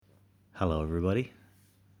Hello, everybody,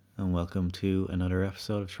 and welcome to another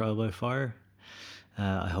episode of Trial by Fire.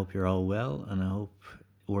 I hope you're all well, and I hope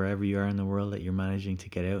wherever you are in the world that you're managing to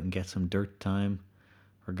get out and get some dirt time,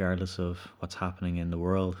 regardless of what's happening in the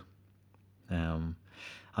world. Um,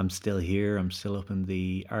 I'm still here. I'm still up in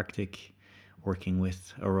the Arctic, working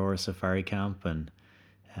with Aurora Safari Camp and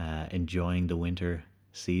enjoying the winter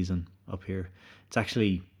season up here. It's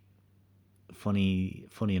actually funny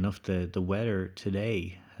enough. The weather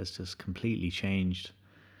today has just completely changed.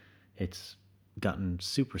 It's gotten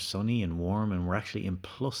super sunny and warm, and we're actually in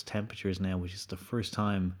plus temperatures now, which is the first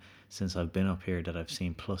time since I've been up here that I've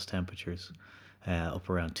seen plus temperatures, up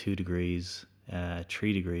around 2 degrees,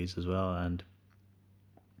 3 degrees as well. And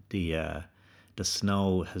the uh, the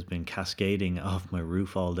snow has been cascading off my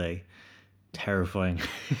roof all day, terrifying.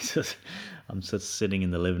 It's just, I'm just sitting in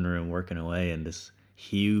the living room working away, and this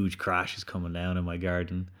huge crash is coming down in my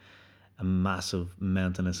garden. A massive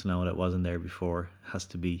mountain of snow that wasn't there before has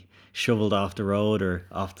to be shoveled off the road or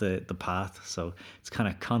off the path. So it's kind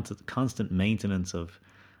of constant maintenance of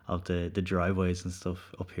the driveways and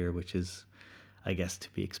stuff up here, which is, I guess,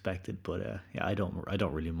 to be expected. But yeah, I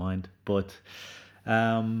don't really mind. But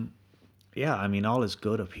um, yeah, I mean, all is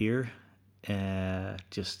good up here.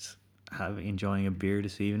 Just enjoying a beer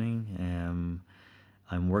this evening.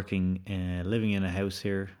 I'm working, living in a house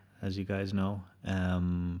here, as you guys know,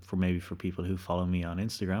 for people who follow me on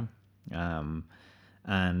Instagram, um,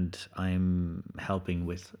 and I'm helping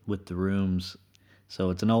with the rooms.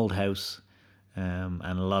 So it's an old house, and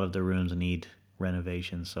a lot of the rooms need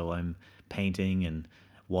renovation. So I'm painting and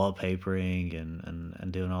wallpapering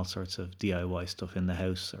and doing all sorts of DIY stuff in the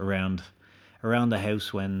house around the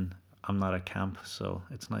house when I'm not at camp. So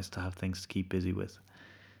it's nice to have things to keep busy with.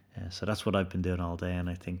 So that's what I've been doing all day, and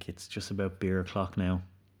I think it's just about beer o'clock now.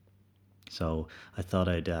 So I thought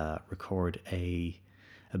I'd record a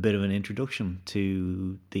bit of an introduction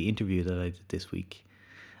to the interview that I did this week.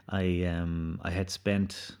 I had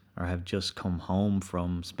spent or have just come home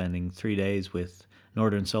from spending 3 days with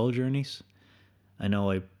Northern Soul Journeys. I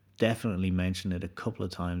know I definitely mentioned it a couple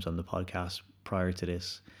of times on the podcast prior to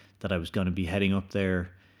this, that I was going to be heading up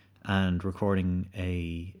there and recording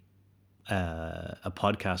a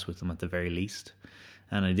podcast with them at the very least.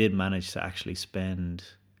 And I did manage to actually spend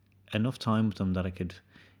enough time with them that I could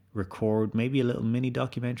record maybe a little mini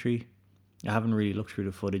documentary. I haven't really looked through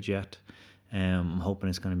the footage yet. I'm hoping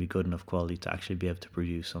it's going to be good enough quality to actually be able to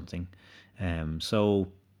produce something. So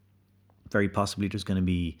very possibly there's going to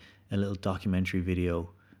be a little documentary video.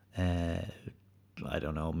 I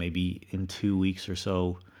don't know, maybe in 2 weeks or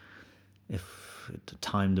so, if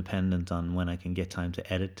time dependent on when I can get time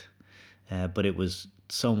to edit. But it was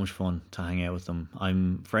so much fun to hang out with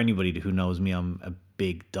them. For anybody who knows me, I'm a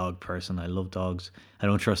big dog person. I love dogs. I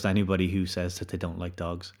don't trust anybody who says that they don't like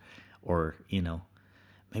dogs, or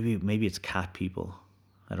maybe it's cat people.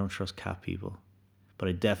 I don't trust cat people, but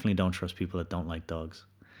I definitely don't trust people that don't like dogs.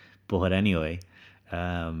 But anyway,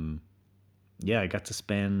 yeah, I got to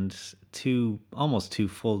spend almost 2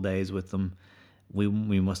 full days with them.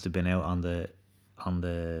 We must have been out on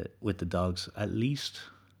the with the dogs at least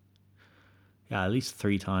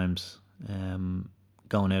 3 times.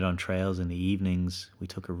 Going out on trails in the evenings. We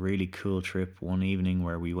took a really cool trip one evening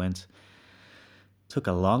where took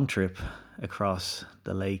a long trip across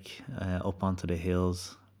the lake, up onto the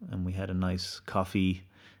hills, and we had a nice coffee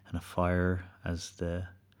and a fire as the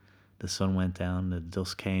sun went down, the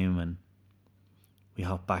dusk came, and we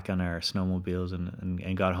hopped back on our snowmobiles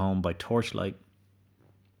and got home by torchlight,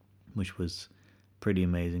 which was pretty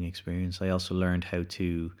amazing experience. I also learned how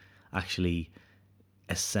to actually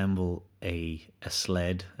assemble a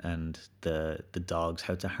sled and the dogs,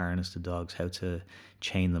 how to harness the dogs, how to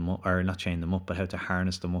chain them up, or not chain them up, but how to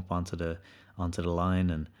harness them up onto the line,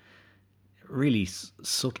 and really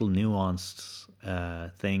subtle, nuanced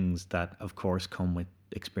things that, of course, come with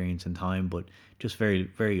experience and time, but just very,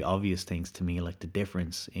 very obvious things to me, like the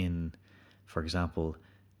difference in, for example,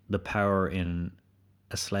 the power in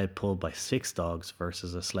a sled pulled by 6 dogs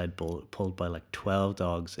versus a sled pulled by like 12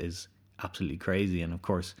 dogs is absolutely crazy. And of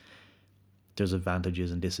course, there's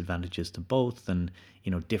advantages and disadvantages to both, and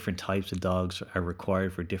different types of dogs are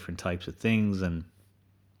required for different types of things. And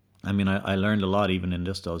I mean, I learned a lot even in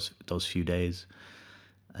just those few days,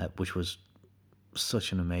 which was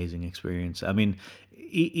such an amazing experience. I mean,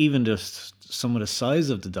 even just some of the size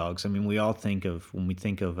of the dogs. I mean, we all think of when we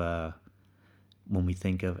think of a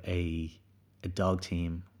dog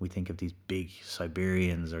team, we think of these big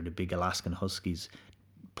Siberians or the big Alaskan Huskies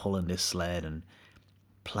pulling this sled and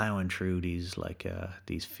plowing through these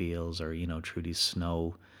fields, or through these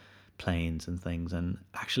snow plains and things. And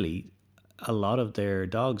actually, a lot of their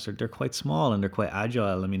dogs they're quite small and they're quite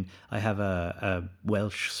agile. I mean, I have a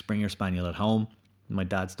Welsh Springer Spaniel at home, my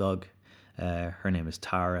dad's dog. Her name is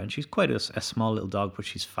Tara, and she's quite a small little dog, but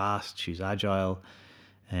she's fast, she's agile.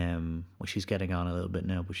 Well, she's getting on a little bit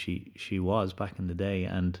now, but she was back in the day,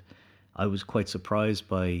 and I was quite surprised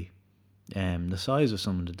by the size of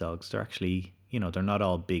some of the dogs. They're actually, they're not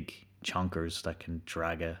all big chonkers that can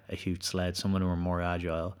drag a huge sled. Some of them are more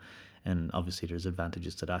agile, and obviously there's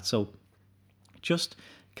advantages to that. So just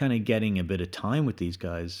kind of getting a bit of time with these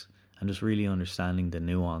guys and just really understanding the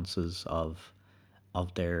nuances of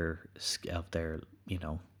their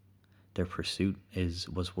their pursuit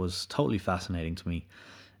was totally fascinating to me.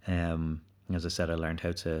 As I said, I learned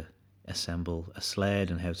how to assemble a sled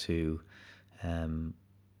and how to um,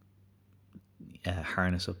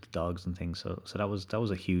 harness up the dogs and things. So that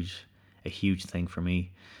was a huge thing for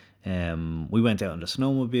me. We went out on the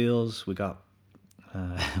snowmobiles. We got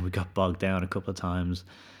we got bogged down a couple of times.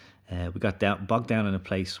 We got bogged down in a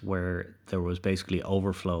place where there was basically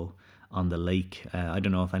overflow on the lake. I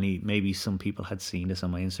don't know if maybe some people had seen this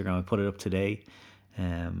on my Instagram. I put it up today,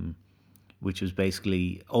 which was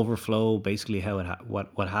basically overflow. Basically, how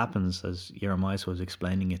what happens, as Jeremias was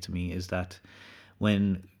explaining it to me, is that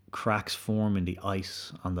when cracks form in the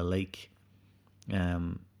ice on the lake,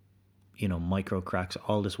 micro cracks,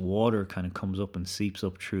 all this water kind of comes up and seeps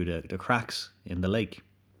up through the cracks in the lake.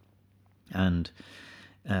 And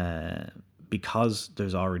because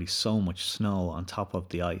there's already so much snow on top of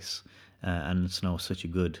the ice, and snow is such a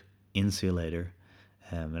good insulator,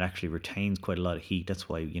 it actually retains quite a lot of heat. That's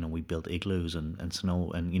why we build igloos and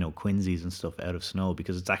snow and quinzies and stuff out of snow,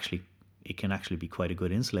 because it can actually be quite a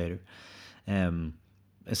good insulator.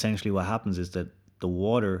 Essentially, what happens is that the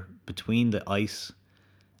water between the ice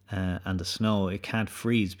and the snow, it can't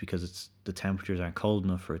freeze because the temperatures aren't cold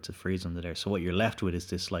enough for it to freeze under there. So what you're left with is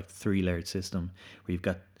this like 3-layered system where you've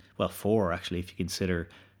got, well, 4 actually, if you consider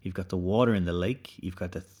you've got the water in the lake, you've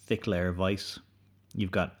got the thick layer of ice,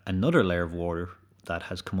 you've got another layer of water that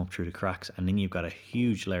has come up through the cracks, and then you've got a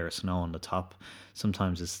huge layer of snow on the top,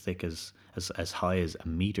 sometimes as thick as high as a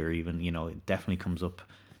meter even. It definitely comes up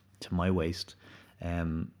to my waist.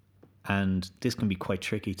 And this can be quite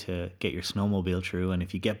tricky to get your snowmobile through, and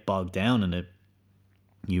if you get bogged down in it,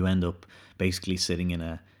 you end up basically sitting in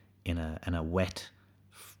a wet,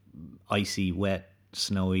 icy, wet,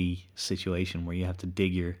 snowy situation where you have to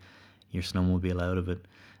dig your snowmobile out of it.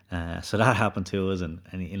 So that happened to us, and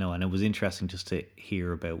it was interesting just to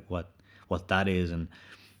hear about what that is.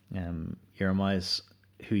 And Jeremias,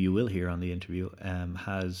 who you will hear on the interview,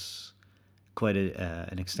 has quite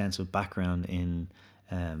an extensive background in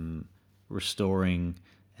restoring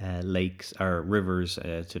lakes or rivers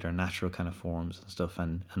to their natural kind of forms and stuff,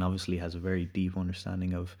 and obviously has a very deep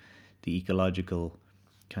understanding of the ecological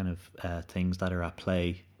kind of things that are at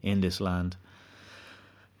play in this land.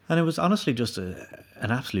 And it was honestly just an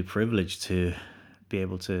absolute privilege to be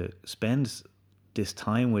able to spend this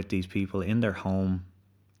time with these people in their home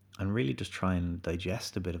and really just try and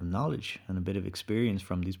digest a bit of knowledge and a bit of experience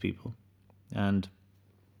from these people. And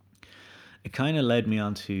it kind of led me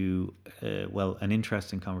on to, an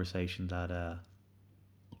interesting conversation that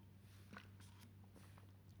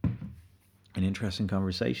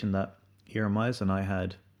Jeremias and I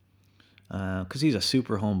had, because he's a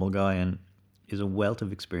super humble guy and is a wealth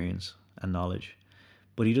of experience and knowledge,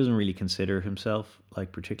 but he doesn't really consider himself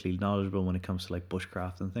like particularly knowledgeable when it comes to like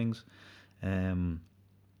bushcraft and things. And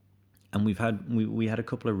we had a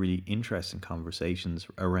couple of really interesting conversations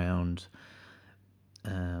around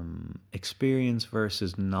experience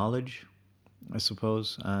versus knowledge, I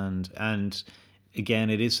suppose, and again,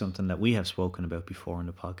 it is something that we have spoken about before in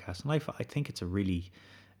the podcast, and I think it's a really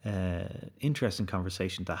interesting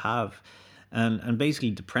conversation to have. And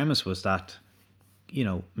basically the premise was that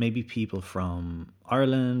maybe people from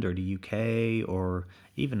Ireland or the UK or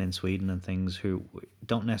even in Sweden and things, who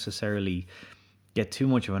don't necessarily get too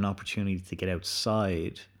much of an opportunity to get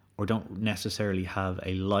outside, or don't necessarily have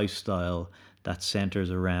a lifestyle that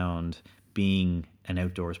centers around being an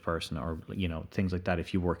outdoors person, or things like that.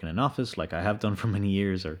 If you work in an office like I have done for many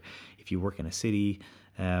years, or if you work in a city,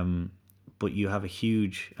 but you have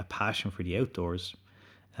a passion for the outdoors,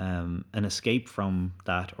 an escape from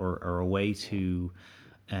that, or a way to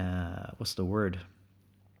what's the word,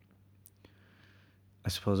 I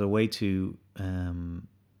suppose, a way to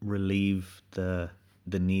relieve the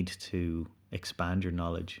need to expand your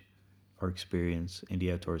knowledge or experience in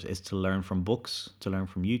the outdoors is to learn from books, to learn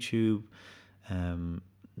from YouTube,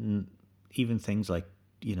 even things like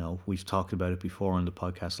we've talked about it before on the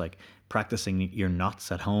podcast, like practicing your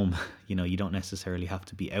knots at home. You don't necessarily have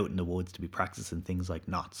to be out in the woods to be practicing things like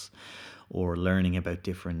knots, or learning about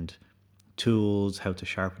different tools, how to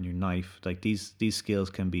sharpen your knife. Like these skills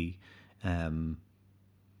can be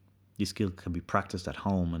practiced at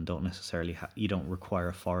home, and don't necessarily you don't require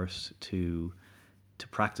a forest to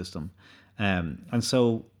practice them. And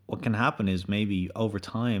so what can happen is, maybe over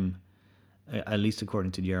time, at least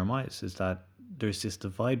according to Jeremiah, is that there's this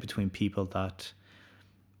divide between people that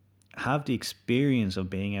have the experience of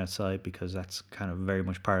being outside because that's kind of very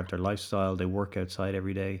much part of their lifestyle. They work outside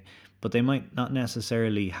every day, but they might not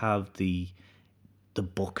necessarily have the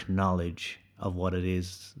book knowledge of what it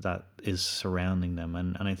is that is surrounding them.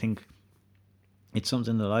 And I think it's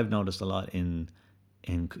something that I've noticed a lot in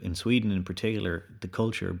Sweden in particular, the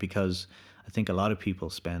culture, because I think a lot of people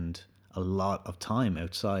spend a lot of time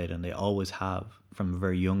outside, and they always have from a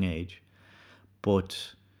very young age. But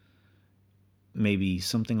maybe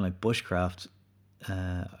something like bushcraft,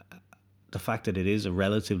 the fact that it is a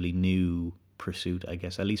relatively new pursuit, I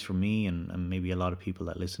guess, at least for me, and maybe a lot of people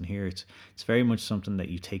that listen here, it's very much something that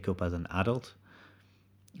you take up as an adult.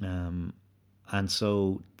 And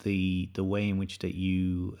so the way in which that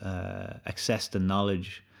you access the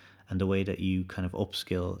knowledge, and the way that you kind of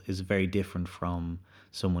upskill, is very different from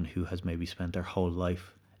someone who has maybe spent their whole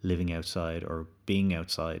life living outside or being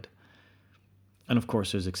outside. And of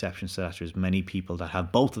course, there's exceptions to that. There's many people that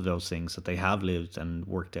have both of those things, that they have lived and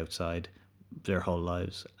worked outside their whole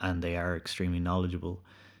lives, and they are extremely knowledgeable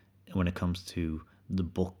when it comes to the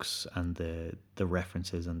books and the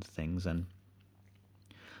references and the things. And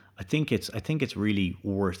I think it's really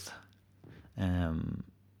worth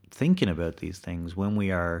thinking about these things when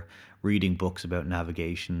we are reading books about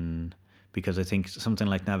navigation, because I think something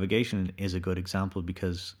like navigation is a good example,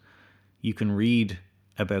 because you can read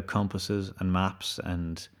about compasses and maps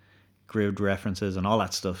and grid references and all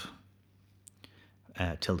that stuff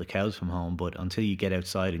till the cows come home, but until you get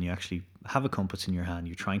outside and you actually have a compass in your hand,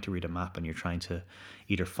 you're trying to read a map, and you're trying to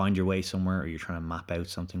either find your way somewhere, or you're trying to map out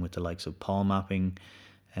something with the likes of Paul mapping.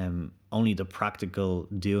 Only the practical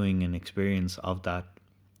doing and experience of that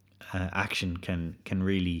action can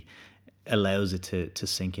really allows it to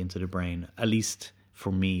sink into the brain. At least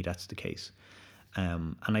for me, that's the case.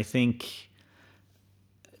 And I think,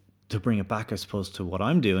 to bring it back, I suppose, to what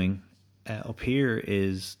I'm doing up here,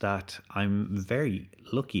 is that I'm very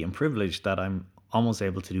lucky and privileged that I'm almost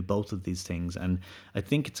able to do both of these things. And I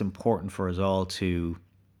think it's important for us all to,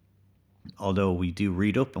 although we do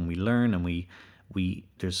read up and we learn, and we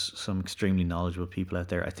there's some extremely knowledgeable people out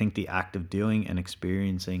there, I think the act of doing and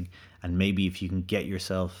experiencing, and maybe if you can get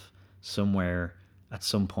yourself somewhere at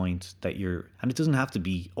some point that and it doesn't have to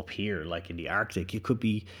be up here like in the Arctic, it could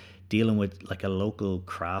be dealing with like a local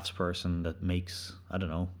craftsperson that makes, I don't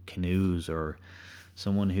know, canoes, or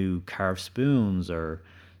someone who carves spoons, or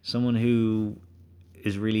someone who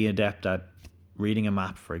is really adept at reading a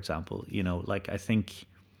map, for example. Like, I think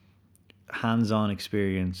hands-on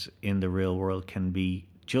experience in the real world can be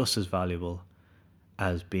just as valuable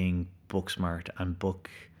as being book smart and book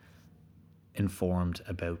informed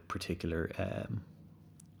about particular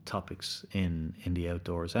topics in the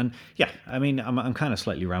outdoors. And yeah, I mean, I'm kind of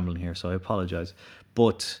slightly rambling here, so I apologize,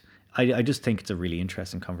 but I just think it's a really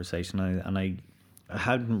interesting conversation, and I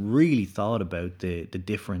hadn't really thought about the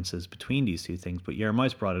differences between these two things, but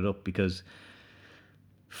Jeremiah's brought it up, because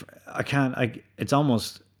it's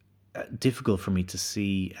almost difficult for me to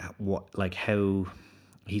see how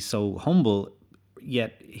he's so humble,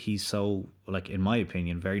 yet he's so, like, in my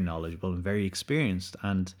opinion, very knowledgeable and very experienced.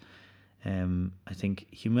 And I think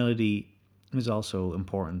humility is also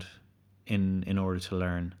important in order to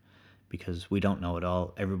learn, because we don't know it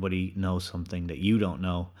all. Everybody knows something that you don't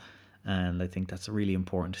know, and I think that's really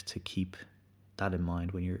important to keep that in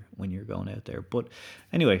mind when you're going out there. But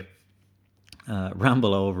anyway,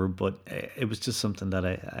 ramble over, but it was just something that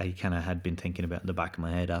I kind of had been thinking about in the back of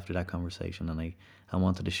my head after that conversation, and I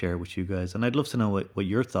wanted to share with you guys, and I'd love to know what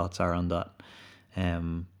your thoughts are on that.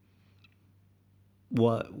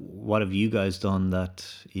 What have you guys done that,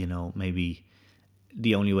 maybe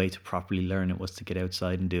the only way to properly learn it was to get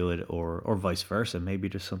outside and do it, or vice versa? Maybe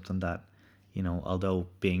there's something that, although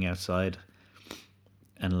being outside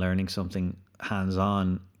and learning something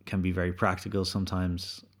hands-on can be very practical,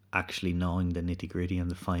 sometimes actually knowing the nitty-gritty and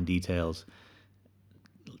the fine details,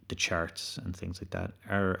 the charts and things like that,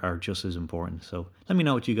 are just as important. So let me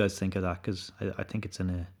know what you guys think of that, because I think it's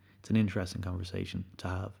an interesting conversation to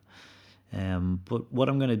have. But what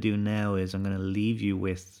I'm going to do now is I'm going to leave you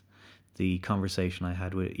with the conversation I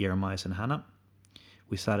had with Jeremiah and Hannah.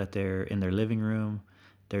 We sat in their living room.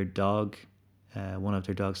 Their dog one of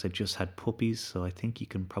their dogs that just had puppies, so I think you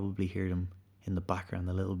can probably hear them in the background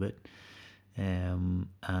a little bit. And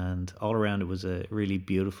all around, it was a really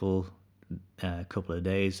beautiful couple of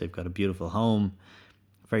days. They've got a beautiful home,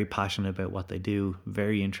 very passionate about what they do,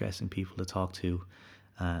 very interesting people to talk to,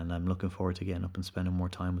 and I'm looking forward to getting up and spending more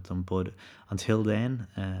time with them. But until then,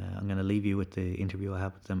 I'm going to leave you with the interview I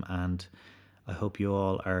had with them, and I hope you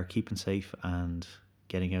all are keeping safe and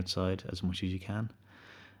getting outside as much as you can.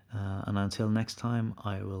 And until next time,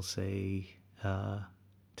 I will say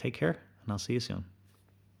take care, and I'll see you soon.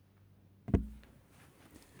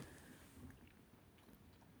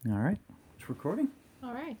 All right, it's recording.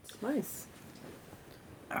 All right. Nice.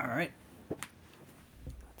 All right.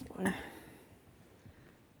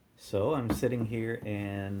 So I'm sitting here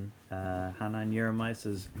in Hannah and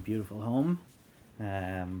Jeremiah's beautiful home,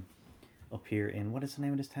 up here in, what is the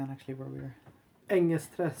name of this town actually where we are?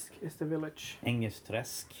 Engesträsk is the village.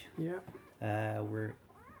 Engesträsk. Yeah. I'm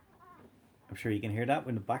sure you can hear that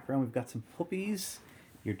in the background. We've got some puppies.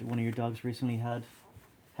 One of your dogs recently had,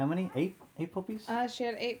 how many? Eight puppies? She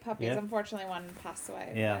had 8 puppies. Yeah. Unfortunately, one passed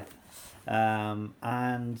away. Yeah.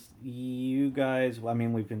 And you guys, I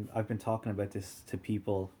mean, I've been talking about this to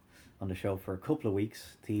people on the show for a couple of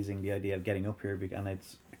weeks, teasing the idea of getting up here, and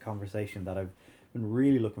it's a conversation that I've been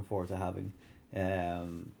really looking forward to having,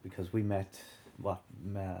 because we met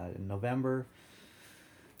in November.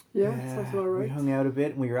 Yeah, sounds about We right. hung out a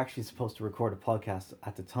bit, and we were actually supposed to record a podcast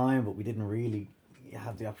at the time, but we didn't really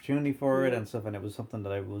have the opportunity for it Yeah. and stuff. And it was something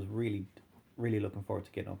that I was really, really looking forward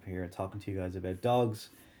to getting up here and talking to you guys about dogs,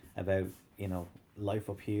 about life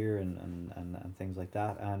up here and things like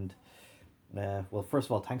that. And well, first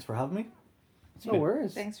of all, thanks for having me. No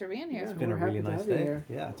worries. Thanks for being here. Yeah. It's been a We're really happy to nice have you day. here.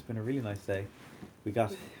 Yeah, it's been a really nice day. We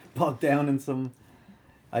got bogged down in some.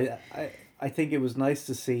 I think it was nice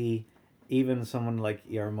to see even someone like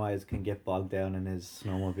Jeremiah can get bogged down in his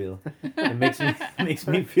snowmobile. It makes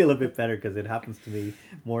me feel a bit better because it happens to me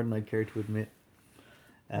more than I care to admit.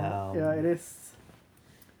 Yeah, it is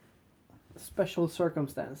special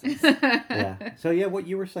circumstances. Yeah. So yeah, what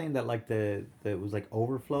you were saying that like the it was like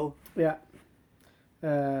overflow. Yeah.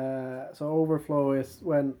 So overflow is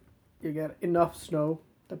when you get enough snow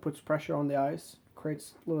that puts pressure on the ice,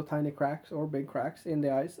 creates little tiny cracks or big cracks in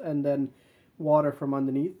the ice, and then water from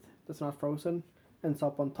underneath that's not frozen ends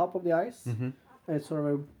up on top of the ice. Mm-hmm. And it's sort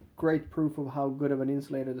of a great proof of how good of an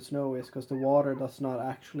insulator the snow is, because the water does not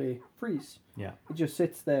actually freeze. Yeah. It just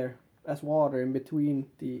sits there as water in between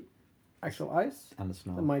the actual ice. And the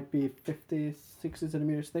snow. It might be 50, 60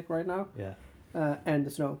 centimeters thick right now. Yeah. And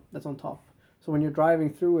the snow that's on top. So when you're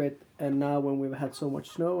driving through it, and now when we've had so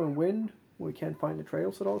much snow and wind, we can't find the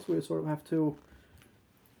trails at all, so we sort of have to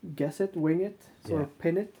guess it, wing it, sort of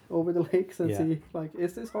pin it over the lakes and see, like,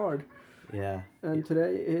 is this hard? Yeah. And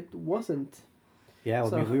today it wasn't. Yeah,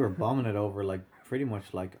 well, So- we were bombing it over like pretty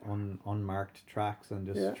much like unmarked tracks and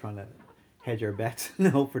just trying to hedge our bets and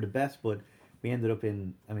hope for the best. But we ended up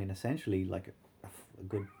in, I mean, essentially like a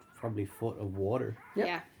good probably foot of water.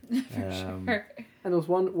 Yeah. Yeah. For sure. And there was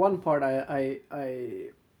one part I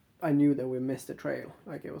knew that we missed the trail,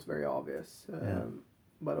 like it was very obvious.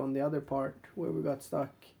 But on the other part where we got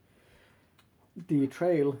stuck, the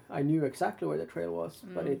trail, I knew exactly where the trail was,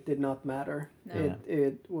 but it did not matter. No.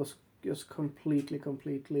 It was just completely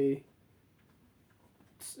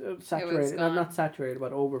saturated. gone. Not saturated,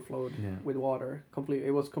 but overflowed with water.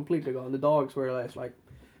 It was completely gone. The dogs were like,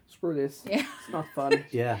 screw this. Yeah. It's not fun.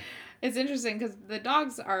 Yeah. It's interesting because the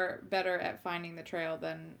dogs are better at finding the trail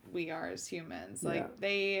than we are as humans. Like, Yeah.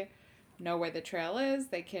 they know where the trail is.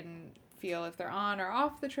 They can feel if they're on or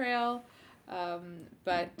off the trail.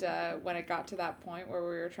 But when it got to that point where we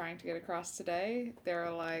were trying to get across today, they were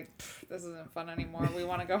like, this isn't fun anymore. We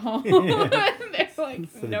want to go home. They're like,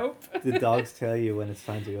 So nope. The dogs tell you when it's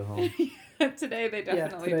time to go home. Today they Yeah,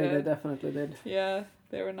 definitely today did. they definitely did. Yeah,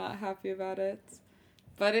 they were not happy about it.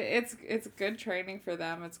 But it's good training for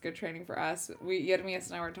them. It's good training for us. Jeremias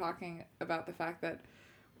and I were talking about the fact that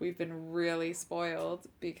we've been really spoiled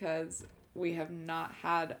because we have not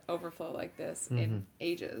had overflow like this in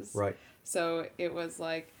ages. Right. So it was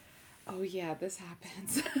like, oh yeah, this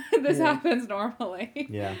happens. This Yeah. happens normally.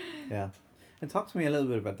 Yeah, yeah. And talk to me a little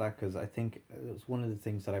bit about that, because I think it's one of the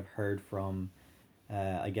things that I've heard from,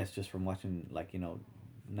 I guess just from watching like,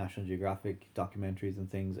 National Geographic documentaries and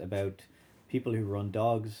things about people who run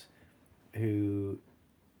dogs, who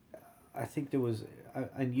I think there was,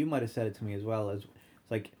 and you might have said it to me as well, as it's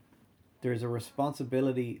like there's a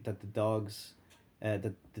responsibility that the dogs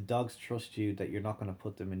trust you, that you're not going to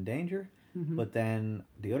put them in danger. But then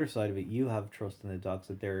the other side of it, you have trust in the dogs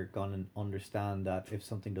that they're going to understand that if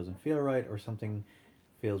something doesn't feel right or something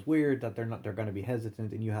feels weird, that they're going to be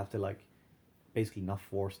hesitant, and you have to like basically not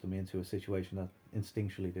force them into a situation that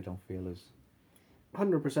instinctually they don't feel is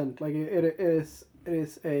 100%. Like it is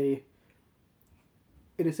a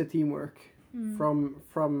teamwork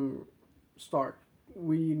from start.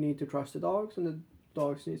 We need to trust the dogs, and the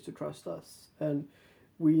dogs needs to trust us, and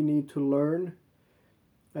we need to learn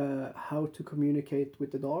how to communicate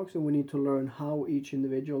with the dogs, and we need to learn how each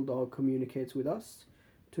individual dog communicates with us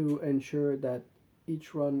to ensure that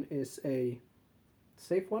each run is a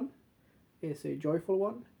safe one, is a joyful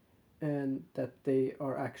one, and that they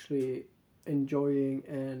are actually enjoying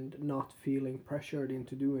and not feeling pressured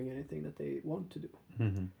into doing anything that they want to do.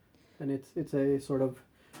 mm-hmm. And it's a sort of,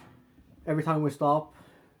 every time we stop,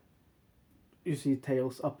 you see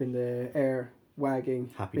tails up in the air wagging,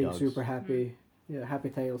 Happy being dogs. super happy. Yeah, happy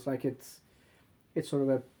tails. Like it's sort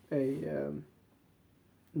of a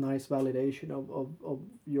nice validation of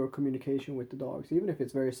your communication with the dogs, even if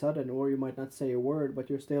it's very sudden, or you might not say a word, but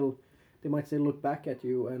they might still look back at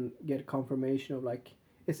you and get confirmation of like,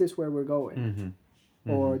 is this where we're going?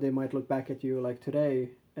 Mm-hmm. Or they might look back at you like today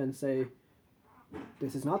and say,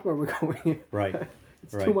 this is not where we're going. Right.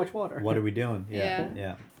 It's Right. too much water. What are we doing?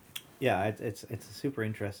 Yeah. Yeah. It's a super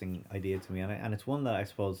interesting idea to me, and it's one that I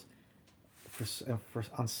suppose for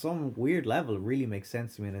on some weird level really makes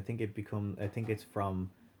sense to me, and I think it's from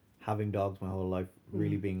having dogs my whole life,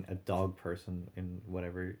 really being a dog person in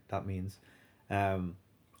whatever that means,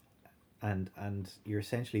 and you're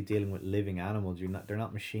essentially dealing with living animals. They're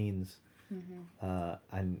not machines,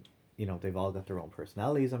 and you know they've all got their own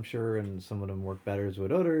personalities, I'm sure, and some of them work better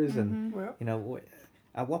with others, and Yeah. you know,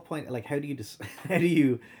 at what point, like, how do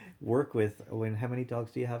you work with how many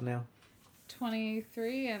dogs do you have now?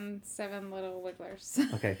 23 and 7 little wigglers.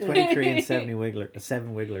 Okay, 23 and 7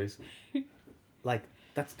 wigglers. Like,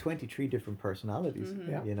 that's 23 different personalities,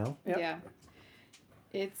 Yeah. you know? Yep. Yeah.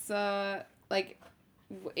 It's like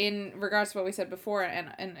in regards to what we said before,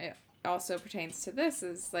 and it also pertains to this,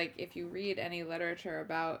 is like if you read any literature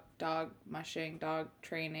about dog mushing, dog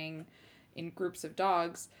training in groups of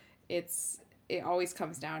dogs, it always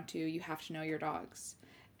comes down to you have to know your dogs.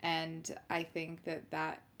 And I think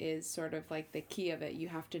that is sort of like the key of it. You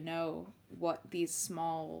have to know what these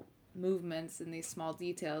small movements and these small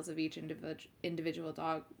details of each individual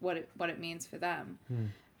dog, what it means for them.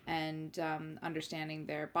 And understanding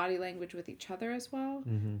their body language with each other as well.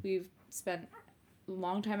 We've spent a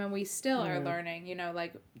long time, and we still are learning, you know,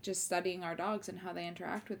 like just studying our dogs and how they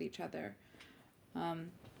interact with each other.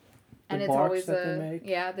 And it's always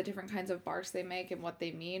the different kinds of barks they make and what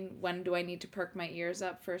they mean. When do I need to perk my ears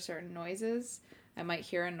up for certain noises? I might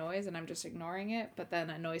hear a noise and I'm just ignoring it, but then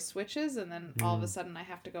a noise switches, and then all of a sudden I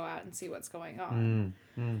have to go out and see what's going on.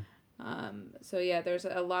 So yeah, there's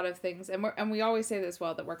a lot of things, and we always say this,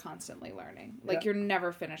 well, that we're constantly learning. Like you're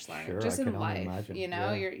never finished learning. Sure, just I in can only life, imagine. you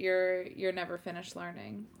know, Yeah. you're never finished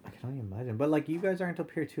learning. I can only imagine. But, like, you guys aren't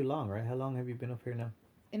up here too long, right? How long have you been up here now?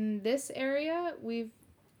 In this area, we've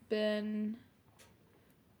been.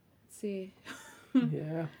 Let's see.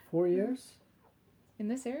 Yeah, 4 years, In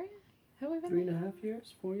this area, have we been? 3.5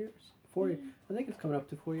 years, 4 years, 4 years. I think it's coming up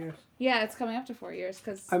to 4 years. Yeah, it's coming up to 4 years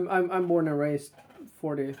because. I'm born and raised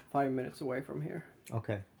 45 minutes away from here,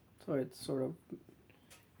 Okay. so it's sort of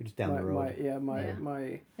You're just down the road.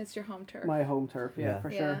 my It's your home turf. my home turf. Yeah, Yeah. for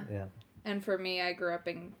Yeah. sure. Yeah. And for me, I grew up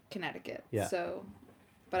in Connecticut. Yeah. So,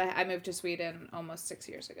 but I moved to Sweden almost 6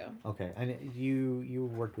 years ago. Okay. And you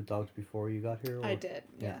worked with dogs before you got here? Or? I did.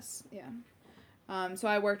 Yeah. Yes. Yeah. So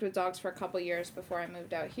I worked with dogs for a couple years before I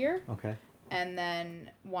moved out here, Okay. and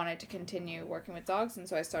then wanted to continue working with dogs, and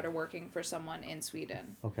so I started working for someone in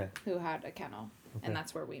Sweden Okay. who had a kennel, Okay. and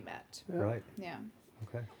that's where we met. Yeah. Right. Yeah.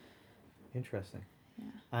 Okay. Interesting.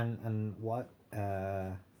 Yeah. And what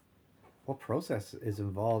process is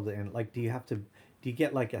involved in, like, do you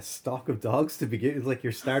get like a stock of dogs to begin, like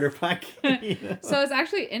your starter pack? You know? So it's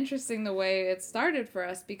actually interesting the way it started for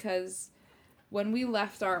us, because when we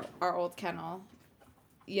left our old kennel,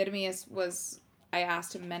 Jeremias I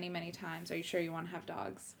asked him many, many times, are you sure you want to have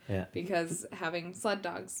dogs? Yeah. Because having sled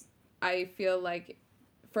dogs, I feel like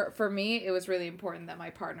for me, it was really important that my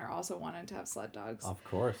partner also wanted to have sled dogs. Of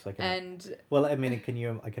course. And Well, I mean,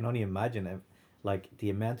 I can only imagine like the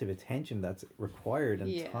amount of attention that's required and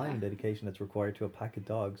Yeah. time dedication that's required to a pack of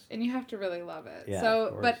dogs. and you have to really love it. Yeah, So,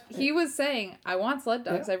 of but course. he was saying, I want sled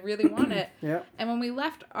dogs. Yeah. I really want it. Yeah. And when we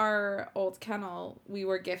left our old kennel, we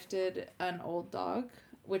were gifted an old dog,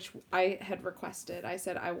 which I had requested. I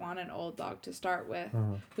said, I want an old dog to start with,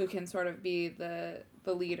 who can sort of be the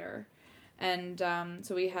leader. And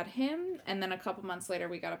so we had him, and then a couple months later,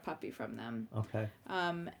 we got a puppy from them. Okay.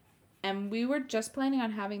 And we were just planning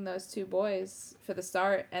on having those 2 boys for the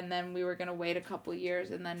start, and then we were going to wait a couple years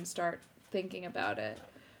and then start thinking about it.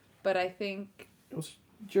 But I think It was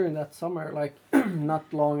during that summer, like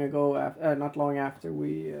not long ago, not long after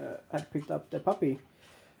we had picked up the puppy,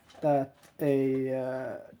 that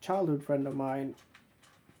a childhood friend of mine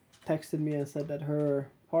texted me and said that her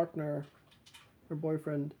partner, her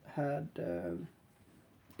boyfriend, had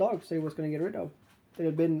dogs he was going to get rid of. They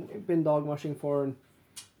had been dog mushing for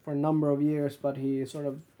a number of years, but he sort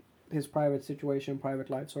of, his private situation, private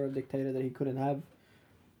life sort of dictated that he couldn't have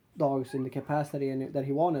dogs in the capacity that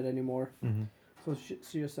he wanted anymore. Mm-hmm. So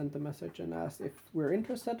she just sent a message and asked if we're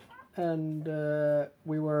interested, and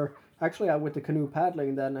we were actually out with the canoe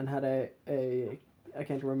paddling then and had a I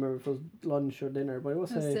can't remember if it was lunch or dinner, but it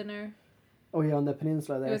was a dinner. Oh yeah, on the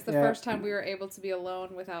peninsula there. It was the first time we were able to be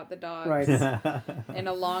alone without the dogs. Right. In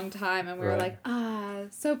a long time, and we were Right.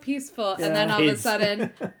 like, so peaceful. Yeah. And then all of a Kids.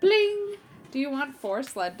 sudden, bling! Do you want 4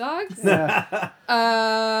 sled dogs? Yeah.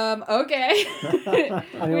 Okay. And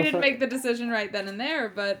We also- didn't make the decision right then and there,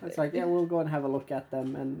 but It's like, yeah, we'll go and have a look at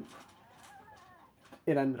them, and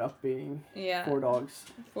it ended up being yeah, 4 dogs.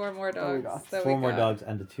 4 more That we dogs. got. that 4 we more got. dogs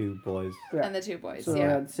and the 2 boys. Yeah. And the 2 boys, So we yeah.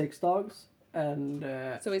 had 6 dogs, and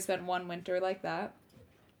So we spent 1 winter like that.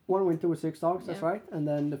 one winter with 6 dogs, that's Yeah. right. And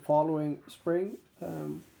then the following spring,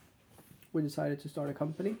 we decided to start a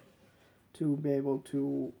company to be able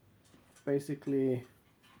to basically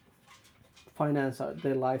finance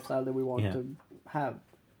the lifestyle that we want Yeah. to have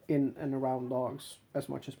in and around dogs as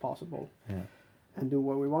much as possible. Yeah. And do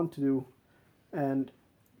what we want to do. And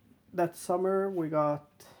that summer we got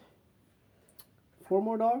 4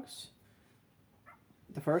 more dogs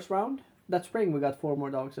the first round. That spring we got 4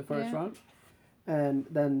 more dogs the first Yeah. round. And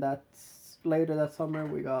then later that summer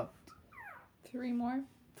we got 3 more.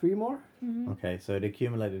 3 more. Mm-hmm. Okay, so it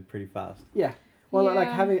accumulated pretty fast. Yeah. Well, like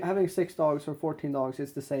Yeah. having 6 dogs or 14 dogs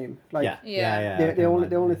is the same. Like yeah. Yeah. the, I the can only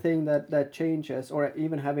imagine, thing that changes, or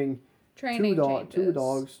even having Training changes. 2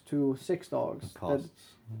 dogs to 6 yeah. dogs, Costs.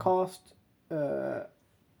 that cost,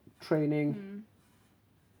 training, Mm.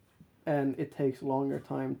 and it takes longer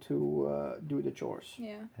time to do the chores.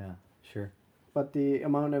 Yeah. Yeah, sure. But the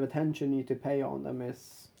amount of attention you need to pay on them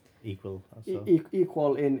is Equal. Also.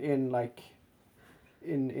 equal in like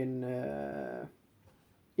in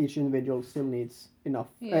each individual still needs enough.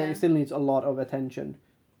 Yeah. Still needs a lot of attention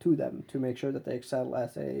to them to make sure that they excel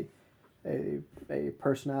as a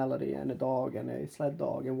personality and a dog and a sled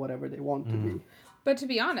dog and whatever they want to be. But to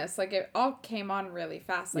be honest, like it all came on really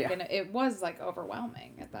fast. Like Yeah. and it was like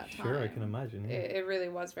overwhelming at that time. Sure, I can imagine. Yeah. It really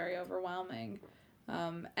was very overwhelming.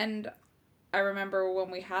 And I remember when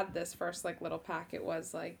we had this first like little pack, it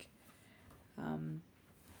was like,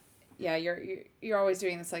 yeah, you're always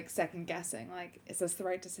doing this like second guessing, like, is this the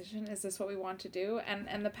right decision? Is this what we want to do?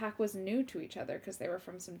 And the pack was new to each other because they were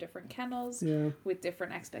from some different kennels Yeah. with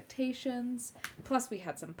different expectations. Plus we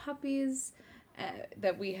had some puppies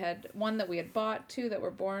that we had, one that we had bought, 2 that were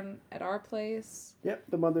born at our place. Yep,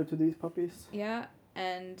 the mother to these puppies. Yeah,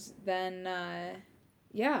 and then,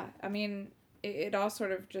 yeah, I mean, it all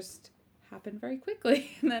sort of just happened very quickly.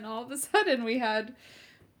 And then all of a sudden we had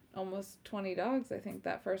almost 20 dogs, I think,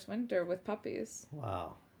 that first winter with puppies.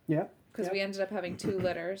 Wow. Yeah, Because Yep. we ended up having 2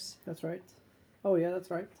 litters. that's right. Oh yeah, that's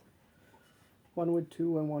right. 1 with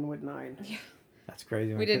 2 and 1 with 9. That's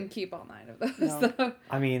crazy. We man. didn't keep all 9 of those, No. though.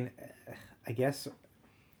 I mean, I guess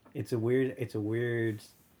it's a weird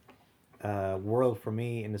world for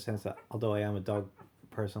me in the sense that although I am a dog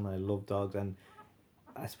person, I love dogs, and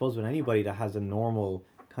I suppose with anybody that has a normal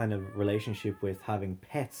kind of relationship with having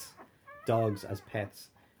pets, dogs as pets,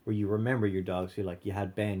 where you remember your dogs. You like, you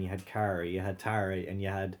had Ben, you had Carrie, you had Tara, and you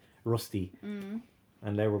had Rusty, Mm.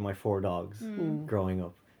 and they were my 4 dogs Mm. growing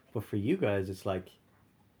up. But for you guys, it's like,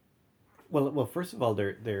 well, first of all,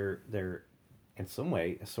 they're in some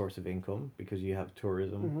way a source of income because you have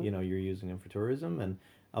tourism. Mhm. You know, you're using them for tourism, and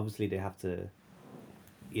obviously they have to,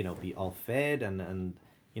 you know, be all fed and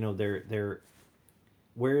you know they're.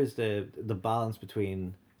 Where is the balance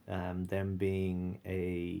between them being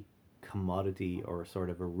a commodity or sort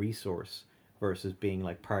of a resource versus being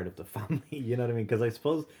like part of the family? You know what I mean? Because I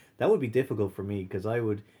suppose that would be difficult for me because I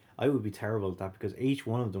would be terrible at that because each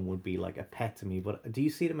one of them would be like a pet to me. But do you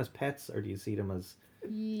see them as pets or do you see them as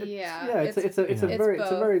Yeah. Yeah, it's a It's very both.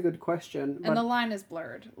 very good question. and the but line is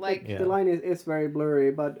blurred. Like, Yeah. the line is very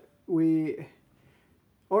blurry, but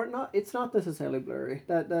or not. It's not necessarily blurry.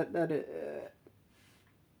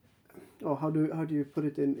 How do you put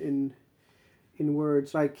it in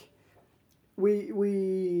words? Like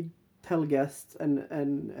we tell guests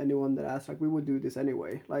and anyone that asks, like, we would do this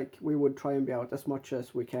anyway. Like, we would try and be out as much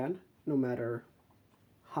as we can, no matter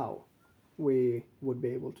how. we would be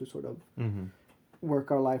able to sort of Mm-hmm.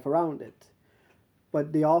 work our life around it.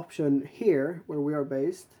 But the option here, where we are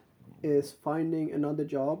based, is finding another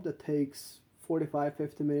job that takes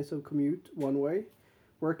 45-50 minutes of commute one way,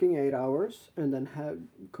 working 8 hours, and then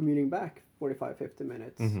commuting back 45-50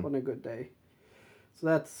 minutes Mhm. on a good day. So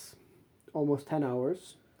that's almost 10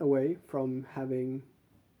 hours away from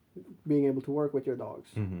being able to work with your dogs.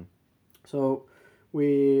 Mm-hmm. So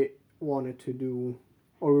we wanted to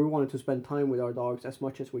we wanted to spend time with our dogs as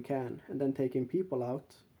much as we can, and then taking people out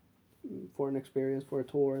for an experience, for a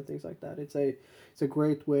tour, and things like that. It's a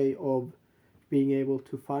great way of being able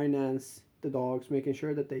to finance the dogs, making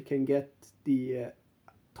sure that they can get the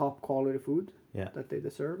top quality food Yeah. that they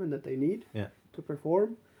deserve and that they need Yeah. to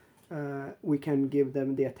perform. We can give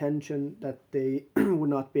them the attention that they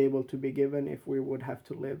would not be able to be given if we would have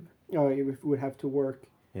to live, or if we would have to work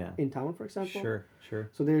Yeah. in town, for example. Sure.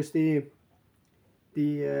 So there's the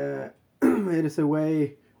it is a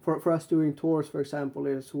way for us doing tours, for example.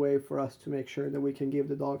 It is a way for us to make sure that we can give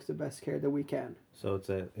the dogs the best care that we can. So it's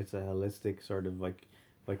a holistic sort of like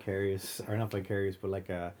vicarious, or not vicarious, but like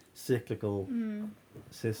a cyclical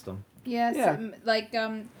system. Yes, Yeah. like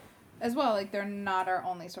as well, like they're not our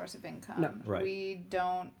only source of income. No. Right.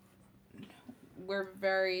 We're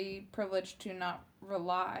very privileged to not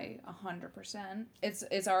rely 100%.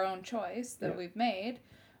 It's our own choice that Yeah. we've made.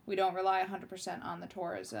 We don't rely 100% on the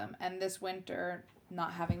tourism. And this winter,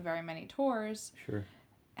 not having very many tours Sure.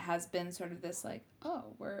 has been sort of this like, oh,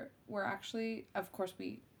 we're actually, of course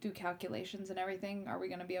we do calculations and everything. Are we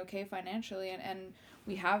going to be okay financially? And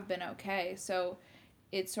we have been okay. So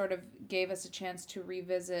it sort of gave us a chance to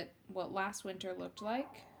revisit what last winter looked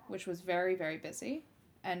like, which was very, very busy.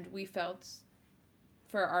 And we felt,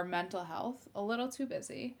 for our mental health, a little too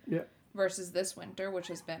busy. Yeah. Versus this winter, which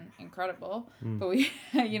has been incredible. Mm. But we,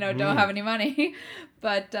 don't have any money.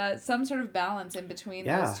 But some sort of balance in between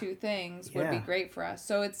Yeah. those two things would be Yeah. great for us.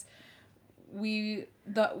 So it's,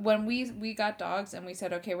 when we got dogs and we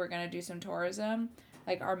said, okay, we're going to do some tourism,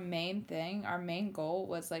 like our main goal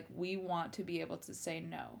was like, we want to be able to say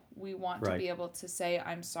no. We want to Right. be able to say,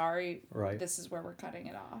 I'm sorry, Right. this is where we're cutting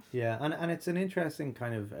it off. Yeah, and it's an interesting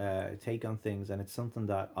kind of take on things, and it's something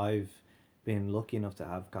that I've been lucky enough to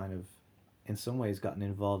have kind of, in some ways, gotten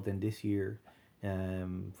involved in this year.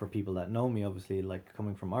 For people that know me, obviously, like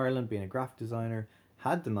coming from Ireland, being a graphic designer,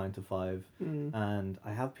 had the 9 to 5, and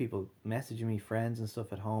I have people messaging me, friends and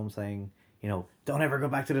stuff at home, saying, don't ever go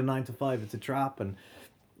back to the 9 to 5. It's a trap, and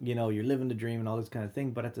you're living the dream and all this kind of thing.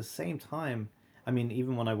 But at the same time, I mean,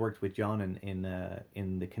 even when I worked with John in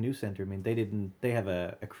the canoe center, I mean, they have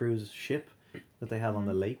a cruise ship that they have on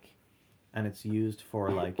the lake, and it's used for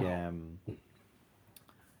like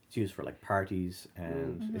parties,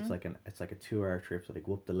 and it's like a 2-hour trip, so they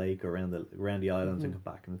go up the lake or around the islands and come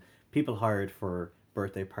back, and people hire it for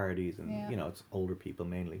birthday parties, and Yeah. it's older people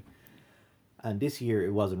mainly. And this year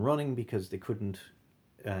it wasn't running because they couldn't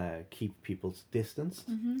keep people's distance,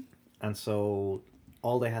 and so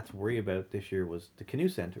all they had to worry about this year was the canoe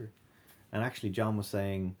center. And actually John was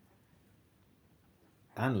saying,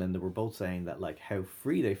 and Linda were both saying that, like, how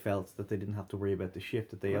free they felt that they didn't have to worry about the shift,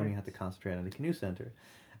 that they only Right. had to concentrate on the canoe center.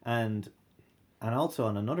 And also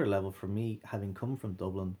on another level, for me, having come from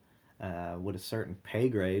Dublin with a certain pay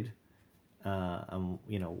grade, and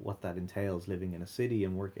what that entails, living in a city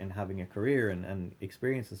and work and having a career and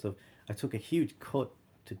experience and stuff, I took a huge cut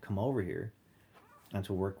to come over here and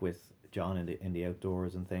to work with John in the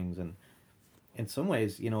outdoors and things. And in some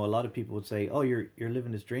ways, a lot of people would say, oh, you're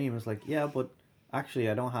living this dream. It's like, yeah, but actually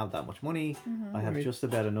I don't have that much money. I have Right. just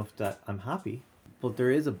about enough that I'm happy. But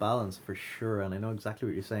there is a balance for sure, and I know exactly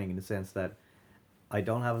what you're saying, in the sense that I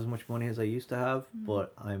don't have as much money as I used to have,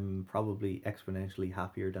 but I'm probably exponentially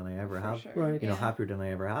happier than I ever For have. sure. Right. Yeah. Happier than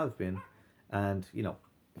I ever have been. And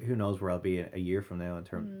who knows where I'll be a year from now in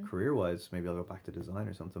terms career wise. Maybe I'll go back to design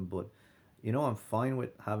or something, but I'm fine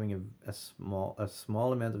with having a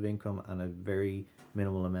small amount of income and a very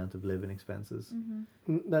minimal amount of living expenses.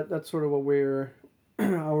 That's sort of what we're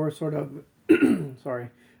our sort of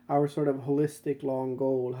our sort of holistic long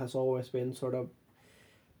goal has always been sort of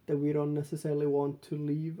that we don't necessarily want to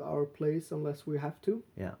leave our place unless we have to.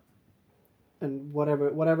 Yeah. And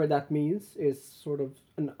whatever that means is sort of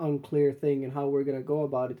an unclear thing, and how we're gonna go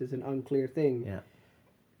about it is an unclear thing. Yeah.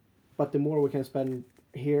 But the more we can spend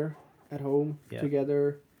here at home Yeah.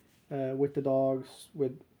 together, with the dogs,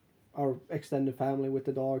 with our extended family, with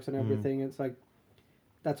the dogs and everything, it's like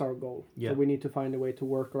that's our goal. Yeah. So we need to find a way to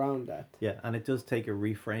work around that. Yeah, and it does take a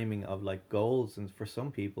reframing of like goals, and for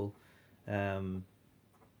some people,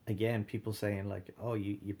 again, people saying like, oh,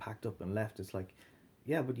 you packed up and left. It's like,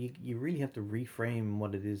 yeah, but you really have to reframe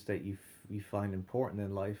what it is that you find important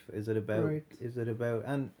in life? Is it about Right.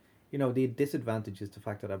 and you know, the disadvantage is the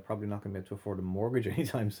fact that I'm probably not going to be able to afford a mortgage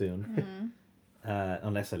anytime soon,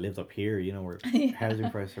 unless I lived up here, you know, where Yeah. housing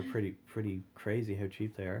prices are pretty crazy how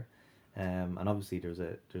cheap they are, and obviously there's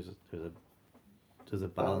a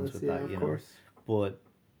balance with yeah, that, of you know. course. But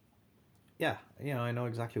yeah, you know, I know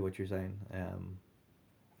exactly what you're saying.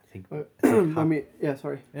 I think, But, I think I mean, yeah,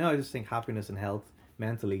 sorry. you know, I just think happiness and health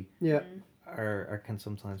mentally Yeah, are can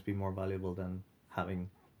sometimes be more valuable than having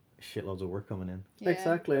shitloads of work coming in. Yeah.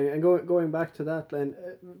 exactly. And going back to that, and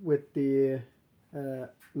with the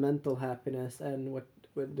mental happiness, and what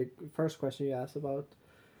with the first question you asked about,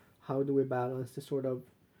 how do we balance the sort of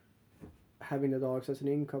having the dogs as an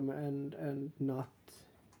income and not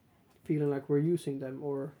feeling like we're using them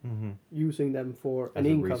or Mm-hmm. using them for As an a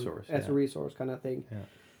income resource, as a yeah. resource kind of thing. Yeah.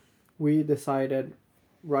 We decided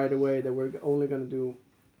right away that we're only going to do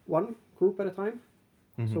one group at a time.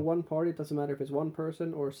 Mm-hmm. So one party, it doesn't matter if it's one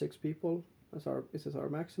person or 6 people. This is our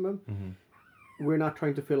maximum. Mm-hmm. We're not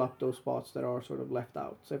trying to fill up those spots that are sort of left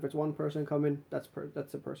out. So if it's one person coming, that's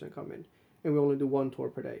a person coming, and we only do one tour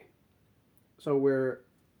per day. So we're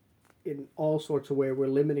in all sorts of ways we're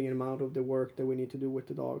limiting the amount of the work that we need to do with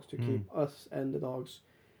the dogs to keep us and the dogs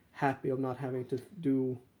happy of not having to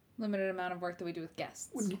do Limited amount of work that we do with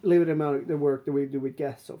guests. limited amount of the work that we do with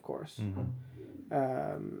guests, of course.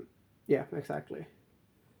 Mm-hmm. Yeah, exactly.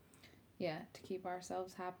 Yeah, to keep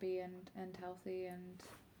ourselves happy and healthy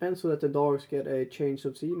And so that the dogs get a change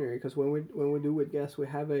of scenery, because when we do with guests, we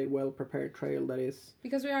have a well prepared trail that is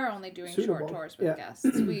because we are only doing Suitable. short tours with Yeah. guests.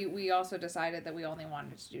 We also decided that we only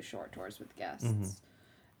wanted to do short tours with guests.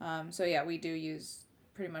 So yeah, we do use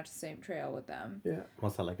pretty much the same trail with them. yeah.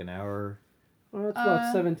 What's that, like an hour? Well, it's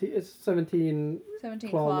about 17. It's 17, 17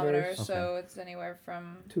 Kilometers. kilometers, so it's anywhere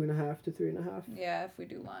from 2.5 to 3.5. yeah, if we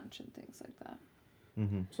do lunch and things like that.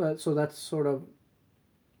 Mm-hmm. So that's sort of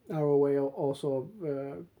our way of also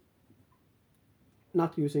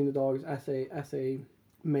not using the dogs as a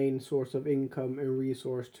main source of income and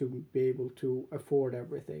resource to be able to afford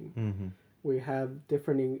everything. Mm-hmm. We have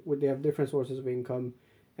they have different sources of income,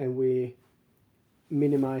 and we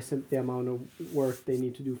minimize the amount of work they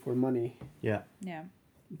need to do for money. Yeah. Yeah.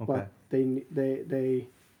 Okay. But they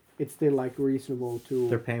it's still like reasonable to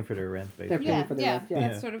They're paying for their rent, They're basically. paying Yeah, for the yeah, rent, yeah.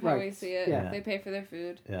 that's sort of how Right. we see it. Yeah. They pay for their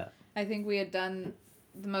food. Yeah. I think we had done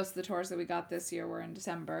the most of the tours that we got this year were in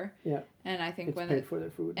December. Yeah. And I think it's when paid for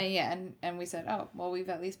their food. and we said, oh well, we've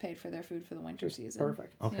at least paid for their food for the winter It's season.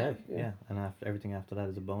 perfect. Okay. Yeah. Yeah. And everything after that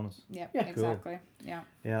is a bonus. Yeah, Yeah. Cool. exactly. Yeah.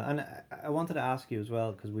 Yeah, and I wanted to ask you as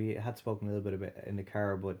well, because we had spoken a little bit about in the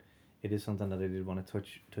car, but it is something that I did want to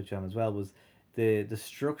touch on as well, was the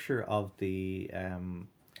structure of the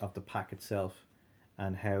pack itself,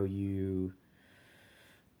 and how you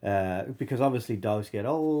because obviously dogs get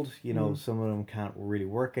old, you know, some of them can't really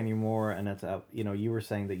work anymore, and that's you know, you were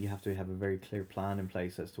saying that you have to have a very clear plan in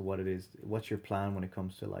place as to what it is. What's your plan when it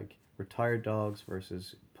comes to like retired dogs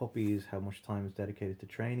versus puppies? How much time is dedicated to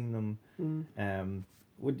training them?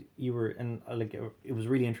 Would you were and like it was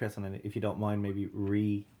really interesting, and if you don't mind,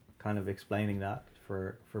 maybe kind of explaining that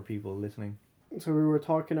for people listening. So we were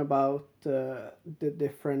talking about the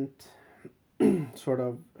different sort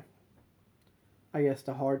of, I guess,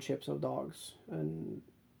 the hardships of dogs, and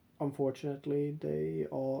unfortunately they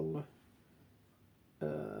all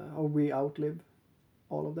or we outlive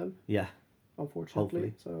all of them, Yeah.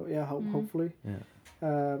 unfortunately. Hopefully. So yeah, hopefully.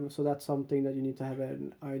 Yeah. So that's something that you need to have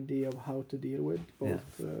an idea of how to deal with,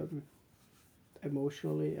 both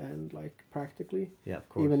emotionally and like practically. Yeah, of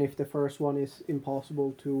course. Even if the first one is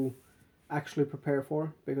impossible to actually prepare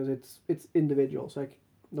for, because it's individuals. Like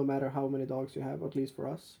no matter how many dogs you have, at least for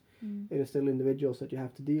us, it is still individuals that you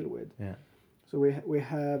have to deal with. Yeah. So we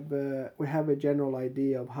have a general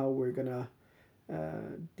idea of how we're gonna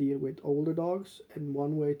deal with older dogs, and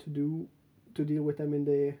one way to deal with them in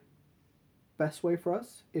the best way for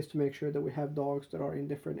us is to make sure that we have dogs that are in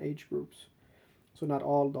different age groups. So not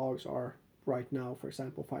all dogs are right now, for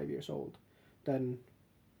example, 5 years old. Then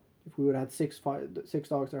if we would have six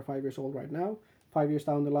dogs that are 5 years old right now, 5 years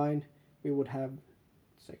down the line, we would have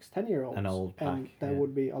 10-year-olds. An old pack, And that yeah.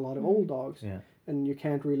 would be a lot of old dogs. Yeah. And you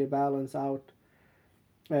can't really balance out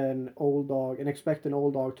an old dog and expect an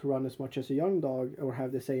old dog to run as much as a young dog or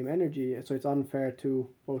have the same energy. So it's unfair to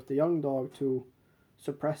both the young dog to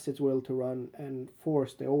suppress its will to run and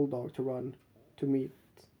force the old dog to run to meet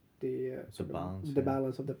the balance, the yeah.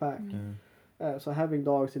 balance of the pack. Yeah. So having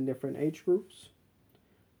dogs in different age groups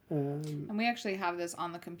And we actually have this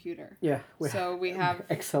on the computer. Yeah. So we have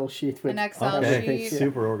Excel sheet with an Excel Okay, sheet.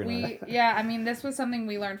 super organized. I mean, this was something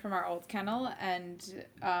we learned from our old kennel, and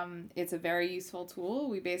it's a very useful tool.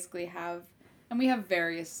 We basically have, and we have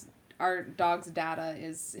various. Our dog's data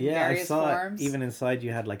is in Yeah, I various saw forms. it. Even inside,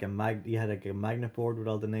 you had like a magnet board with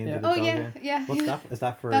all the names Yeah. of the Oh dog. yeah, yeah. What's that? Is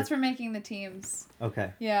that for? That's for making the teams.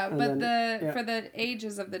 Okay. Yeah, And but then- for the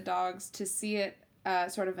ages of the dogs to see it,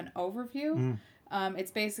 sort of an overview. It's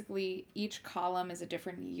basically each column is a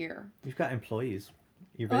different year. You've got employees.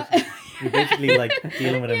 You're Well- basically, you're basically like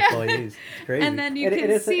dealing with Yeah. employees. It's crazy. And then you it can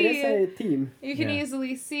is see. it is a team. You can Yeah.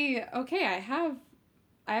 easily see, okay, I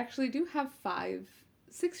actually do have 5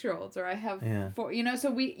 6-year-olds, or I have Yeah. 4,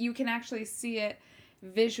 so you can actually see it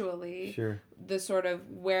visually, Sure. the sort of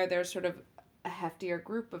where there's sort of a heftier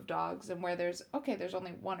group of dogs and where there's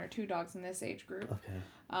only 1 or 2 dogs in this age group. Okay.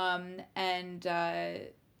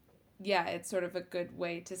 It's sort of a good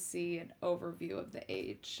way to see an overview of the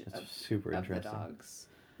age That's super of the interesting. dogs.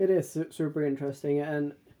 It is super interesting,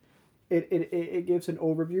 and it gives an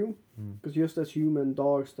overview because just as human,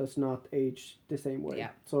 dogs does not age the same way. Yeah.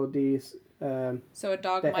 So these So a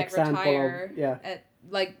dog the might example retire of yeah at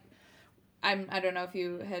like I don't know if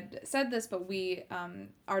you had said this, but we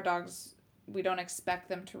our dogs, we don't expect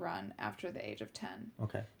them to run after the age of 10.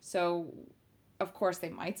 Okay. So of course they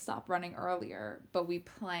might stop running earlier, but we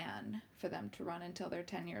plan for them to run until they're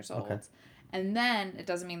 10 years old. Okay. And then it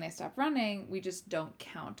doesn't mean they stop running, we just don't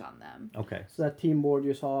count on them. Okay. So that team board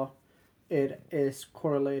you saw, it is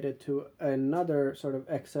correlated to another sort of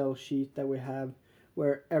Excel sheet that we have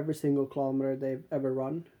where every single kilometer they've ever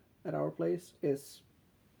run at our place is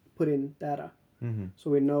put in data. Mm-hmm. So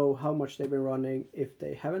we know how much they've been running, if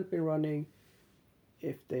they haven't been running,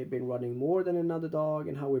 if they've been running more than another dog,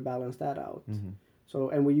 and how we balance that out. Mm-hmm. So,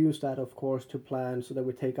 and we use that, of course, to plan so that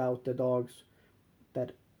we take out the dogs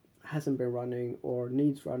that hasn't been running or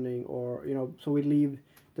needs running, or so we leave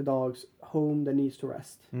the dogs home that needs to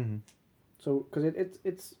rest. Mm-hmm. So because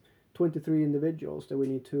it's 23 individuals that we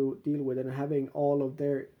need to deal with, and having all of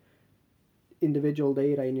their individual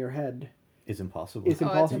data in your head Is impossible. is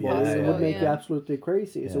impossible. impossible, It would make you yeah. absolutely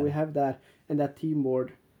crazy. So Yeah. we have that, and that team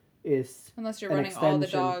board is Unless you're an running all the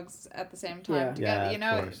extension. dogs at the same time Yeah. together.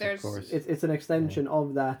 Yeah, of course, of there's course. it's an extension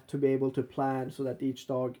of that to be able to plan so that each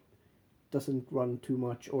dog doesn't run too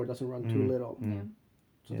much or doesn't run too little, yeah.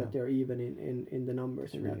 so Yeah. that they're even in the numbers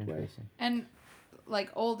It's in really that way. interesting. And like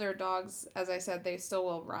older dogs, as I said, they still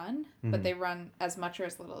will run, but they run as much or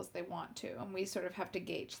as little as they want to. And we sort of have to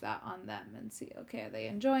gauge that on them and see, okay, are they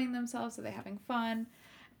enjoying themselves? Are they having fun?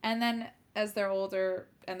 And then as they're older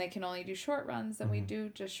and they can only do short runs, then we do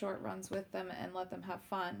just short runs with them and let them have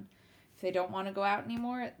fun. If they don't want to go out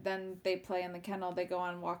anymore, then they play in the kennel, they go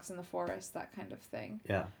on walks in the forest, that kind of thing.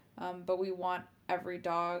 Yeah. But we want every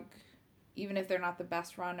dog, even if they're not the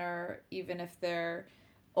best runner, even if they're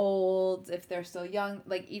old, if they're still young,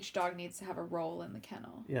 like each dog needs to have a role in the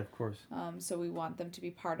kennel. Yeah, of course. So we want them to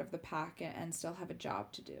be part of the pack and still have a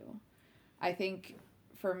job to do. I think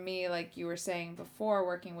for me, like you were saying before,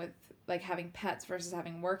 working with like having pets versus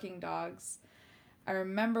having working dogs, I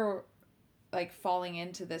remember like falling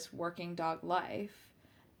into this working dog life,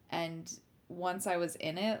 and once I was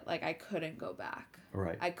in it, like I couldn't go back.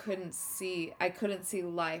 Right. I couldn't see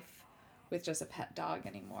life with just a pet dog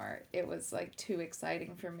anymore. It was like too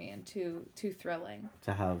exciting for me and too thrilling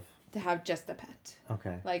To have. just a pet.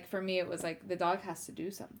 Okay. Like for me, it was like the dog has to do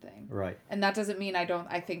something, Right. and that doesn't mean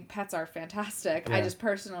I think pets are fantastic. I Yeah. just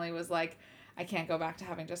personally was like, I can't go back to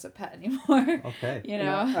having just a pet anymore. Okay. You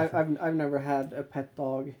know. I've never had a pet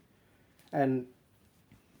dog, and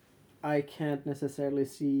I can't necessarily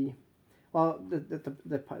see. Well,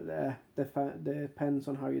 depends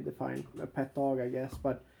on how you define a pet dog, I guess.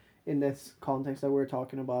 But in this context that we're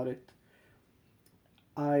talking about it,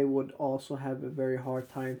 I would also have a very hard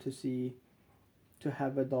time to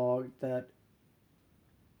have a dog that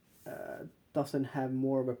doesn't have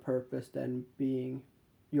more of a purpose than being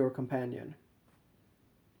your companion.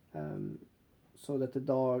 So that the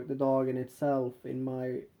dog in itself, in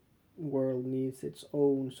my world, needs its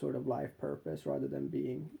own sort of life purpose rather than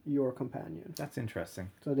being your companion. That's interesting.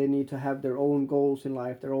 So they need to have their own goals in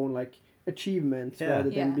life, their own like achievements, Yeah. rather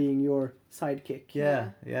than Yeah. being your sidekick.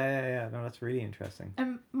 Yeah. No, that's really interesting.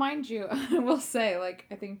 And mind you, I will say, like,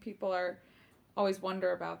 I think people always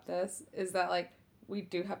wonder about this, is that, like, we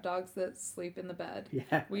do have dogs that sleep in the bed.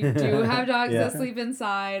 Yeah. We do have dogs Yeah. that sleep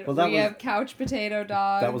inside. Well, that we was- have couch potato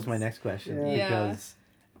dogs. That was my next question. Yeah. Because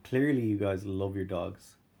clearly you guys love your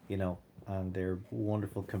dogs, and they're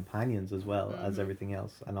wonderful companions as well as everything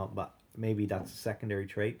else. I know, but maybe that's a secondary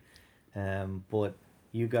trait. But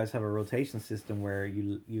you guys have a rotation system where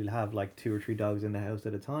you'll have like 2 or 3 dogs in the house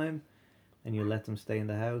at a time, and you let them stay in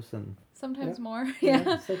the house and. Sometimes Yeah. more. Yeah,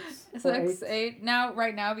 Yeah. 6 or 6, 8. 8. Now,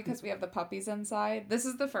 right now, because we have the puppies inside, this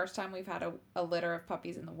is the first time we've had a litter of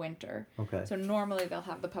puppies in the winter. Okay. So normally they'll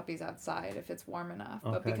have the puppies outside if it's warm enough.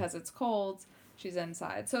 But Okay. because it's cold, she's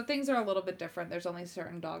inside. So things are a little bit different. There's only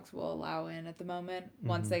certain dogs we'll allow in at the moment.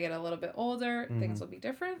 Once they get a little bit older, things will be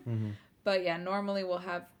different. Mm-hmm. But yeah, normally we'll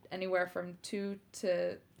have anywhere from 2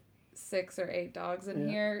 to 6 or 8 dogs in Yeah.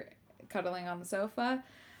 here cuddling on the sofa.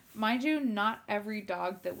 Mind you, not every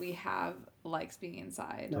dog that we have likes being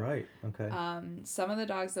inside. Right. Okay. Some of the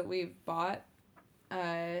dogs that we've bought,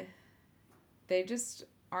 they just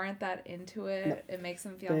aren't that into it. No. It makes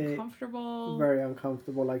them feel They- uncomfortable. Very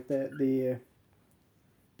uncomfortable. Like the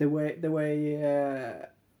way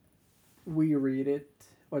we read it,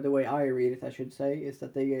 or the way I read it, I should say, is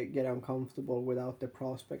that they get uncomfortable without the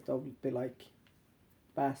prospect of the like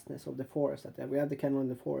vastness of the forest. That we have the kennel in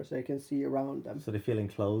the forest, they can see around them. So they feel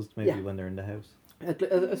enclosed maybe Yeah. when they're in the house.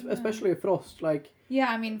 Especially Frost. Like Yeah,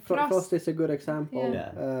 I mean, Frost is a good example.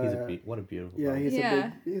 Yeah. Yeah. What a beautiful. Yeah,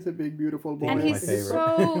 dog. he's a big beautiful boy. and He's he's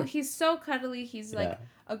my favorite. he's so cuddly. He's like Yeah.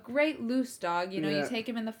 a great loose dog. You know, you Yeah. take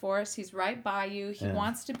him in the forest, he's right by you. He Yeah.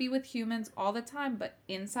 wants to be with humans all the time, but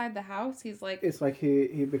inside the house, he's like, It's like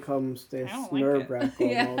he becomes this I don't like nerve it. wrack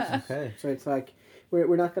Yeah. almost. Okay. So it's like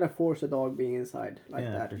we're not gonna force a dog being inside like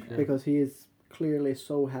Yeah, that for sure. because he is clearly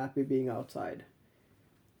so happy being outside.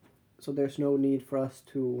 So there's no need for us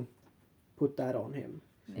to put that on him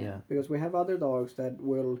Yeah. because we have other dogs that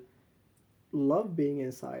will love being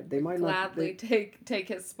inside. They might gladly not, take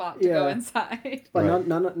his spot to go Yeah. inside. but Right.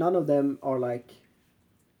 none of them are like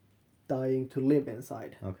dying to live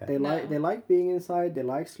inside. Okay. They like being inside. They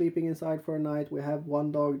like sleeping inside for a night. We have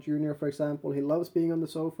one dog, Junior, for example. He loves being on the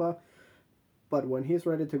sofa, but when he's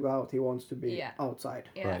ready to go out, he wants to be Yeah. outside,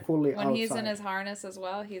 Yeah. Right. fully When outside. he's in his harness as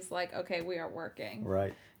well, he's like, okay, we are working.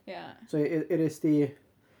 Right. Yeah. So it is the.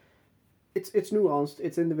 It's nuanced.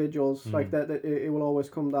 It's individuals Mm. like that. It will always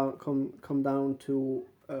come down to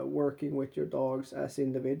working with your dogs as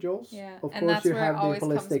individuals. Yeah. Of And course, that's you where it have the always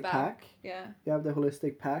comes holistic back. pack. Yeah. You have the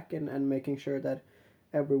holistic pack and making sure that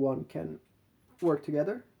everyone can work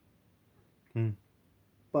together. Mm.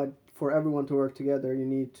 But for everyone to work together, you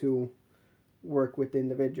need to work with the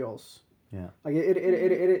individuals. Yeah. Like it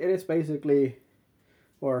is basically,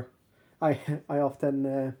 or I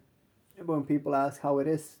often when people ask how it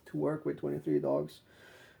is to work with 23 dogs,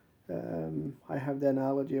 I have the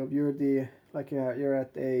analogy of you're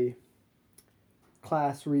at a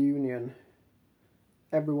class reunion.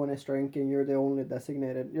 Everyone is drinking. You're the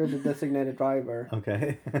designated driver.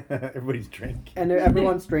 Okay. Everybody's drinking. And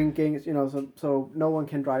everyone's drinking, you know, so no one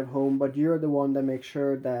can drive home, but you're the one that makes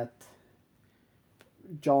sure that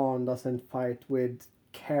John doesn't fight with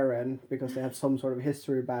Karen because they have some sort of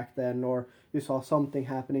history back then, or you saw something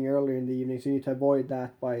happening earlier in the evening, so you need to avoid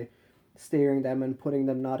that by steering them and putting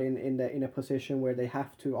them not in a position where they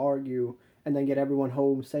have to argue and then get everyone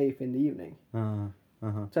home safe in the evening. Uh-huh.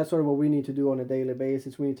 So that's sort of what we need to do on a daily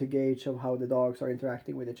basis. We need to gauge of how the dogs are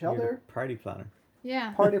interacting with each You're other. the party planner.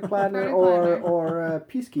 Yeah. Party planner Party or planner.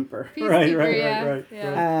 peacekeeper. Peacekeeper, yeah. right.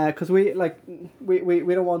 Yeah. Because we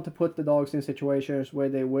don't want to put the dogs in situations where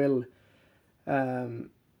they will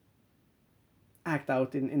act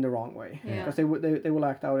out in the wrong way. Yeah. Because they will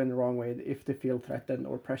act out in the wrong way if they feel threatened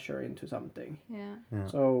or pressure into something. Yeah. Yeah.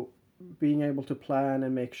 So being able to plan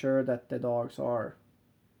and make sure that the dogs are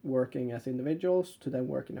working as individuals to then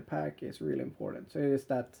work in a pack is really important. So it is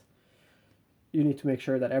that you need to make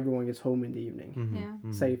sure that everyone gets home in the evening. Mhm, Yeah.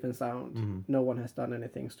 mhm. Safe and sound. Mhm. No one has done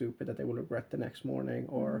anything stupid that they will regret the next morning,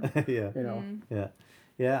 or Yeah. you know. Mm.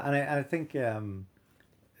 Yeah, and I think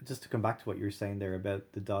just to come back to what you were saying there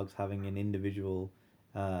about the dogs having an individual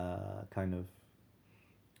kind of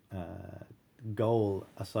goal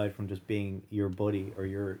aside from just being your buddy or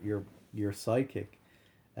your sidekick.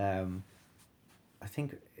 I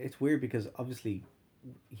think it's weird because obviously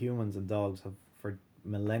humans and dogs have for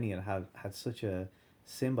millennia had such a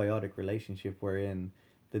symbiotic relationship wherein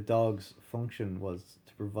the dog's function was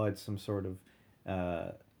to provide some sort of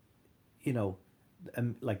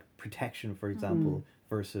like protection, for example,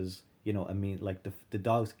 versus like the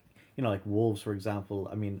dogs, like wolves, for example.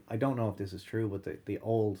 I mean, I don't know if this is true, but the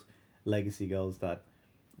old legacy goes that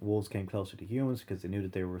wolves came closer to humans because they knew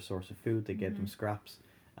that they were a source of food. They gave them scraps,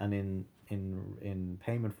 and in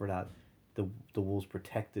payment for that, the wolves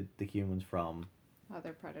protected the humans from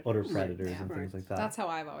Other predators. and Yeah. things like that. That's how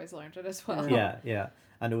I've always learned it as well. Yeah.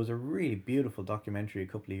 And there was a really beautiful documentary a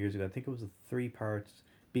couple of years ago. I think it was a 3-part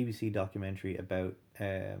BBC documentary about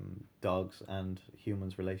dogs and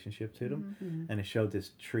humans' relationship to them, and it showed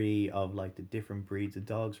this tree of like the different breeds of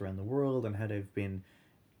dogs around the world and how they've been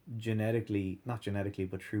not genetically,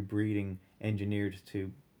 but through breeding, engineered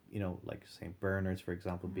to, like Saint Bernards, for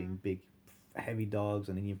example, being big, heavy dogs,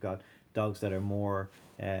 and then you've got dogs that are more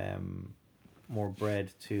bred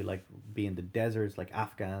to like be in the deserts, like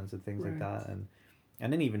Afghans and things like that,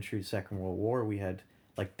 and then even through the Second World War, we had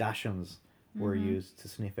like Dachshunds were used to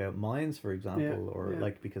sniff out mines, for example, or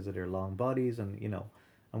like because of their long bodies, and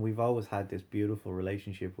and we've always had this beautiful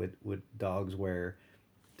relationship with dogs where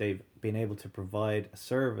they've been able to provide a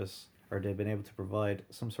service, or they've been able to provide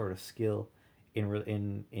some sort of skill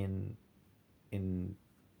in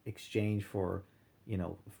exchange for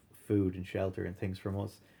food and shelter and things from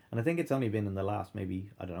us. And I think it's only been in the last maybe,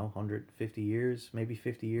 I don't know, 150 years, maybe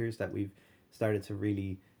 50 years, that we've started to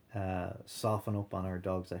really soften up on our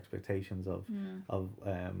dog's expectations of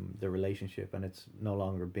the relationship, and it's no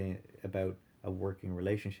longer being about a working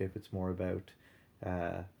relationship. It's more about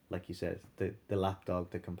like you said, the lap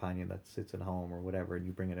dog, the companion that sits at home or whatever, and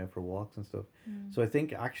you bring it out for walks and stuff. So I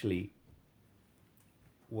think actually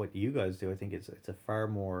what you guys do, I think it's a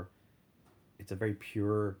very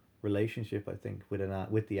pure relationship, I think,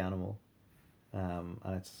 with the animal, and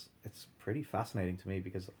it's pretty fascinating to me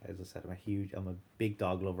because, as I said, I'm a big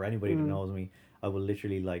dog lover. Anybody that knows me, I will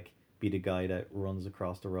literally like be the guy that runs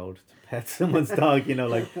across the road to pet someone's dog,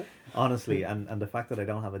 like honestly, and the fact that I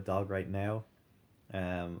don't have a dog right now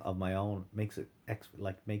of my own makes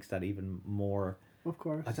that even more. Of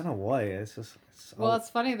course. I don't know why. It's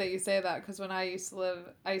funny that you say that, because when I used to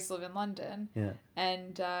live in London. Yeah.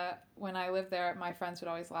 And when I lived there, my friends would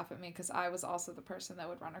always laugh at me because I was also the person that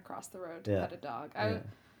would run across the road to pet a dog.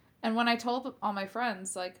 And when I told all my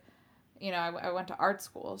friends, like, I went to art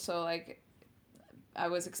school, so like I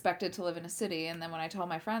was expected to live in a city. And then when I told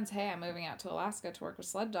my friends, hey, I'm moving out to Alaska to work with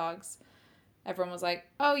sled dogs, everyone was like,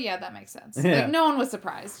 oh yeah, that makes sense. Yeah. Like no one was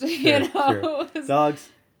surprised. Sure. Dogs.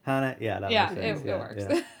 Hannah, that makes sense. It works.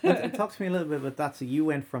 And talk to me a little bit about that. So you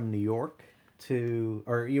went from New York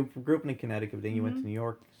or you grew up in Connecticut, but then you went to New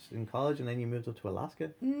York in college, and then you moved up to Alaska?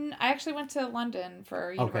 I actually went to London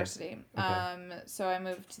for university. Okay. So I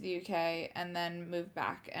moved to the UK and then moved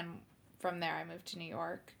back, and from there I moved to New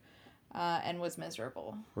York and was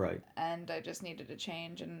miserable. Right. And I just needed a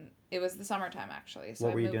change, and it was the summertime actually. So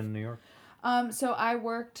what were you doing in New York? So I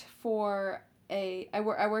worked for I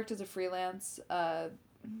worked as a freelance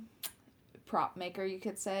prop maker, you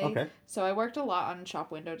could say. Okay. So I worked a lot on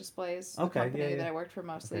shop window displays. The company that I worked for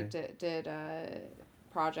mostly did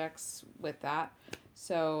projects with that.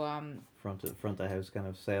 So front of house kind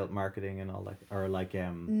of sales, marketing, and all that, or like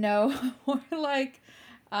no, more like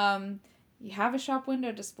you have a shop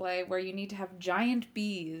window display where you need to have giant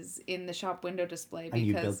bees in the shop window display, because and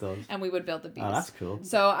you built those. And we would build the bees. Oh, that's cool.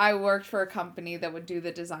 So I worked for a company that would do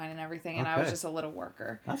the design and everything, and I was just a little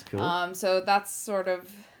worker. That's cool. So that's sort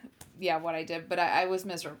of what I did, but I was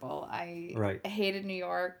miserable. I hated New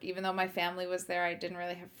York. Even though my family was there, I didn't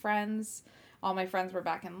really have friends. All my friends were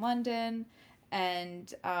back in London,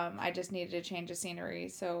 and I just needed a change of scenery.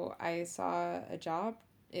 So I saw a job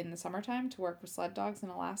in the summertime to work with sled dogs in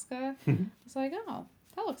Alaska. I was like, oh,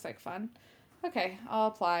 that looks like fun. Okay, I'll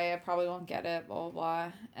apply. I probably won't get it, blah, blah,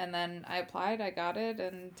 blah. And then I applied, I got it,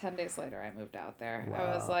 and 10 days later I moved out there. Wow.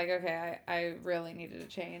 I was like, okay, I really needed a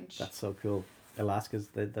change. That's so cool. Alaska's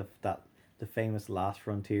the famous last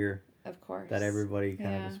frontier. Of course. That everybody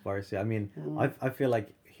kind of aspires to. I mean, I feel like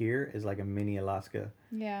here is like a mini Alaska.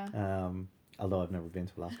 Yeah. Although I've never been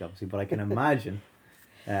to Alaska, obviously, but I can imagine.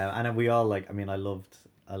 And we all like. I mean, I love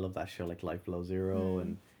that show, like Life Below Zero,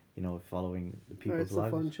 and following the people's lives. It's a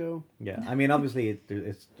fun show. Yeah, I mean, obviously,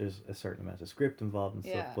 there's a certain amount of script involved and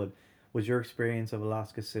stuff. But was your experience of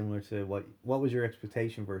Alaska similar to what was your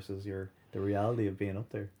expectation versus the reality of being up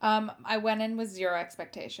there? I went in with zero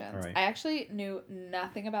expectations. Right. I actually knew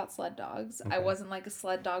nothing about sled dogs. Okay. I wasn't like a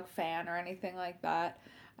sled dog fan or anything like that.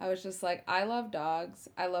 I was just like, I love dogs.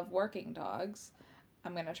 I love working dogs.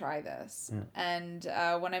 I'm going to try this. Yeah.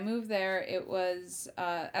 And when I moved there, it was,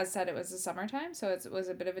 as I said, it was the summertime, so it was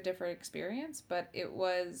a bit of a different experience, but it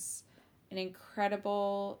was an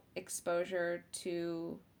incredible exposure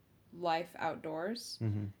to life outdoors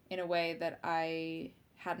in a way that I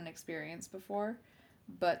hadn't experienced before,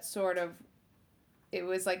 but sort of, it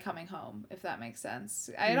was like coming home, if that makes sense.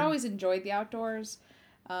 I had always enjoyed the outdoors,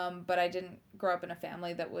 but I didn't grow up in a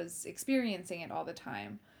family that was experiencing it all the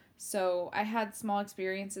time. So I had small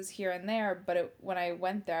experiences here and there, but when I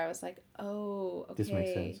went there, I was like, oh,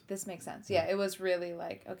 okay, this makes sense. Yeah, it was really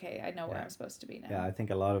like, okay, I know where I'm supposed to be now. Yeah, I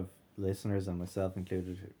think a lot of listeners, and myself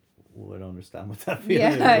included, would understand what that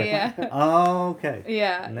feeling Yeah, is. yeah. Oh, okay.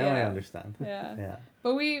 Yeah, Now I yeah. understand. Yeah. Yeah.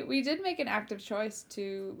 But we did make an active choice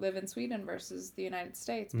to live in Sweden versus the United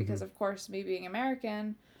States because, of course, me being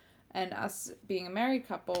American and us being a married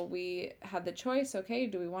couple, we had the choice, okay,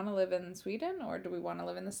 do we want to live in Sweden or do we want to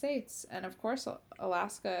live in the States? And, of course,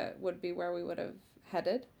 Alaska would be where we would have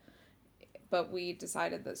headed. But we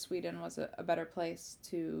decided that Sweden was a better place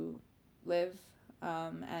to live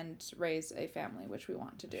and raise a family, which we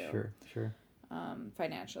want to do. Sure.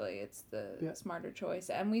 Financially, it's the Yeah. smarter choice,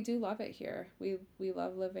 and we do love it here. We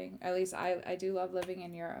love living. At least I do love living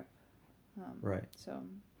in Europe. Right. So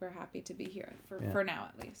we're happy to be here Yeah. for now,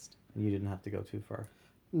 at least. You didn't have to go too far.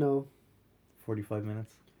 No. 45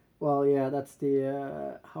 minutes. Well, yeah, that's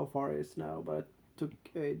the how far it is now, but I took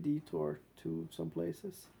a detour to some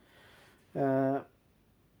places. No,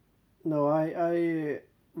 I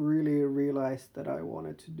really realized that I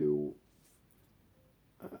wanted to do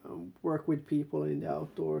work with people in the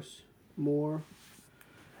outdoors more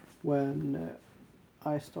when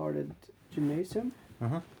I started gymnasium.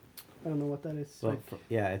 Uh-huh. I don't know what that is. So like.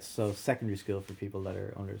 it's so secondary school for people that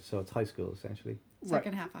are under. So it's high school essentially.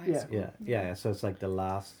 Second half of high Yeah. school. Yeah. So it's like the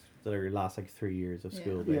last like 3 years of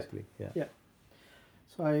school Yeah. basically. Yeah.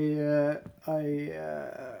 So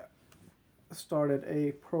I started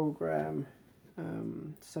a program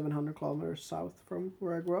 700 kilometers south from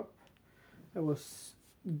where I grew up. It was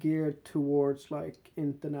geared towards like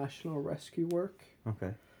international rescue work.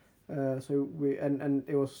 Okay. So we and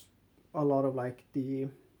it was a lot of like the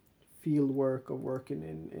field work of working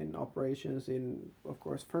in operations in, of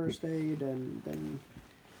course, first aid and then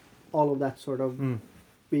all of that sort of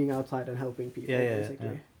being outside and helping people, Yeah,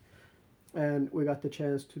 basically. And we got the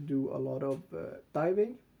chance to do a lot of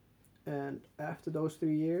diving. And after those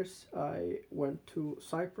 3 years, I went to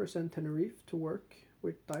Cyprus and Tenerife to work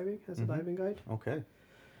with diving as a diving guide. Okay.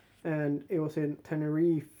 And it was in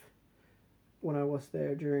Tenerife when I was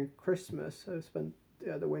there during Christmas. I spent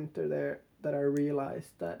the winter there that I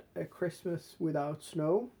realized that a Christmas without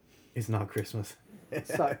snow It's not Christmas.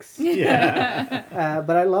 sucks. Yeah.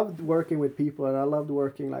 But I loved working with people, and I loved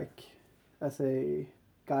working like as a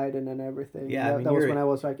guide and everything. Yeah, I mean, that was you're- when I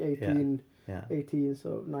was like 18, Yeah. 18,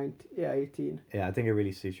 so 19, yeah, 18. Yeah, I think it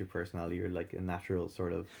really suits your personality. You're like a natural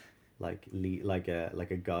sort of like like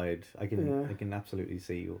a guide. I can absolutely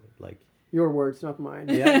see you like. Your words, not mine.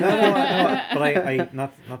 Yeah, no, but I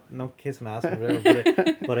not no kiss and ass or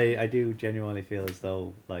whatever. But I do genuinely feel as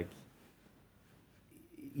though like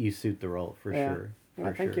you suit the role for Yeah. sure. Yeah,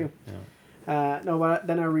 For thank sure. you. Yeah. No, but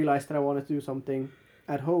then I realized that I wanted to do something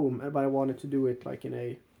at home, but I wanted to do it like in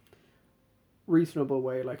a reasonable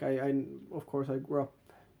way. Like I of course I grew up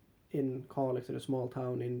in Kalix, in a small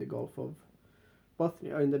town in the Gulf of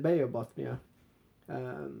Bothnia, in the Bay of Bothnia,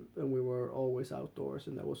 and we were always outdoors,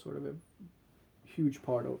 and that was sort of a huge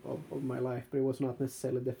part of my life. But it was not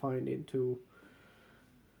necessarily defined into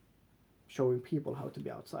showing people how to be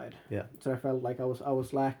outside. Yeah. So I felt like I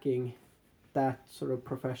was lacking that sort of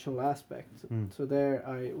professional aspect. So there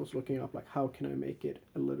I was looking up like how can I make it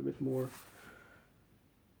a little bit more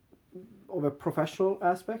of a professional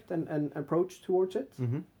aspect and approach towards it.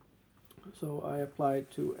 Mm-hmm. So I applied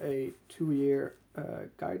to a 2-year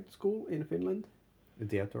guide school in Finland.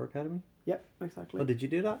 The Outdoor Academy. Yeah, exactly. Oh, did you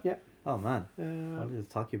do that? Yeah. Oh man, I'll just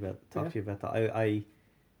talk to you about that. I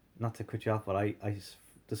not to cut you off, but I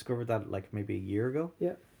discovered that like maybe a year ago.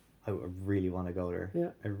 Yeah. I really want to go there.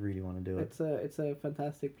 Yeah. I really want to do it. It's a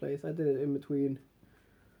fantastic place. I did it in between.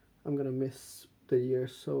 I'm gonna miss the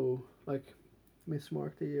years, so like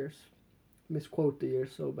mismark the years, misquote the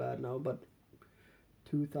years so bad now, but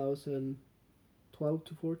 2012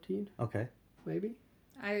 to 14 Okay. maybe.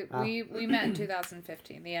 We met in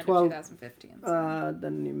 2015, the end 12, of 2015. So.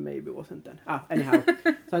 Then it maybe wasn't then. Anyhow,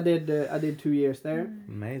 so I did 2 years there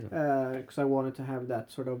Amazing. because I wanted to have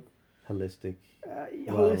that sort of Holistic.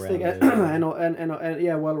 holistic Well-rounded. and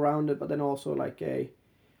yeah, well rounded, but then also like a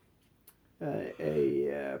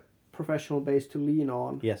professional base to lean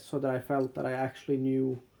on. Yes. So that I felt that I actually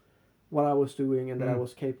knew what I was doing and that I Mm.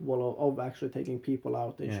 was capable of actually taking people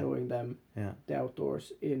out and Yeah. showing them Yeah. the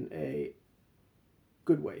outdoors in a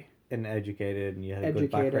good way. And educated, and you had a good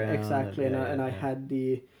Educated, background. exactly, and I had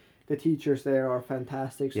the teachers there are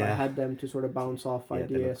fantastic, so I Yeah. had them to sort of bounce off Yeah, they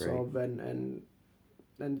look ideas great. of, and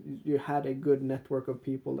you had a good network of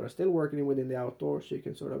people that are still working within the outdoors, so you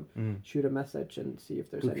can sort of shoot a message and see if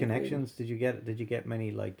there's Good anything. connections. Did you get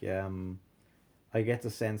many like I get the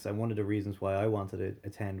sense, and one of the reasons why I wanted to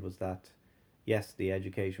attend was that yes, the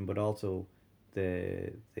education, but also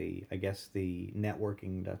the I guess the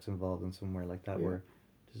networking that's involved in somewhere like that, Yeah. where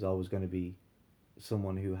there's always going to be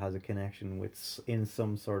someone who has a connection with in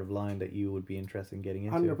some sort of line that you would be interested in getting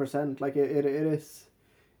into. 100%. Like it is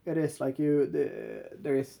like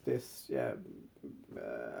there is this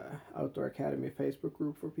outdoor academy Facebook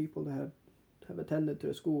group for people that have attended to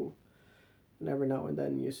a school, and every now and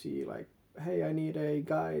then you see like, hey, I need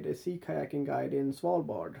a sea kayaking guide in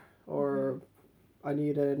Svalbard, or I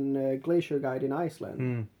need a glacier guide in Iceland.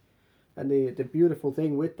 Mm. And the beautiful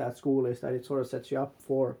thing with that school is that it sort of sets you up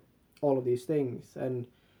for all of these things. And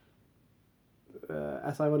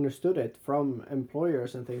as I've understood it from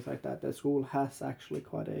employers and things like that, the school has actually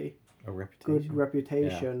quite a reputation. good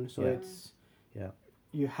reputation. So it's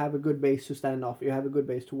you have a good base to stand off. You have a good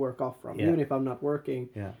base to work off from. Even if I'm not working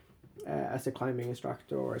as a climbing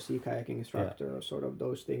instructor or a sea kayaking instructor, or sort of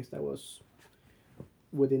those things that was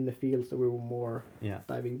within the fields that we were more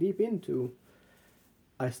diving deep into,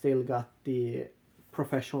 I still got the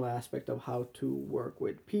professional aspect of how to work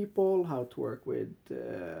with people, how to work with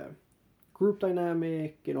group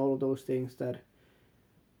dynamic, and all of those things that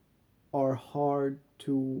are hard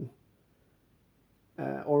to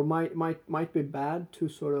or might be bad to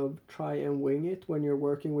sort of try and wing it when you're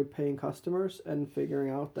working with paying customers and figuring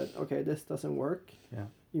out that, okay, this doesn't work.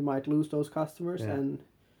 You might lose those customers and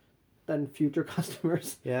then future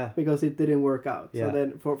customers because it didn't work out. So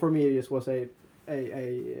then for me it just was a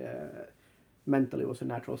mentally was a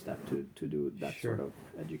natural step to do that sort of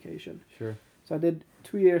education. So I did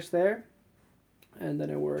 2 years there, and then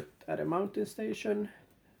I worked at a mountain station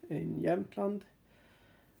in Jämtland,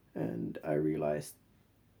 and I realized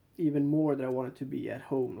even more that I wanted to be at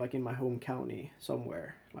home, like in my home county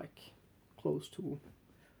somewhere, like close to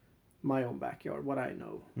my own backyard, what I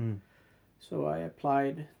know. So I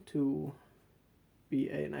applied to be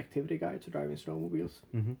an activity guide to driving snowmobiles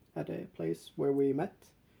at a place where we met,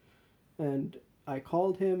 and I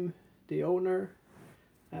called him, the owner,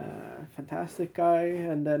 fantastic guy,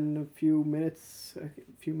 and then a few minutes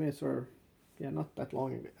or not that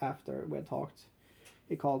long after we had talked,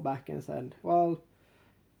 he called back and said, well,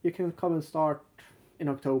 you can come and start in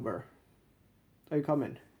October. Are you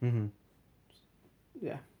coming?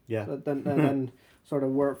 So then sort of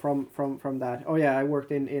work from that. Oh yeah, I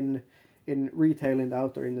worked in retail in the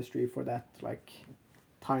outdoor industry for that like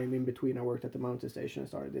time in between. I worked at the mountain station and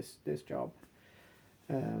started this job.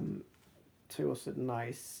 So it was a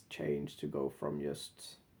nice change to go from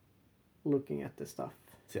just looking at the stuff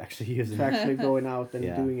to actually using to actually going out and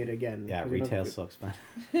doing it again. Yeah, retail sucks, man.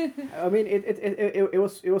 I mean, it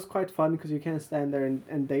was quite fun because you can stand there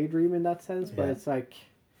and daydream in that sense, but it's like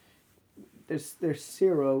there's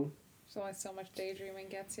zero. There's only so much daydreaming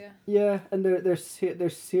gets you. Yeah, and there's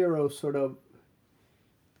zero sort of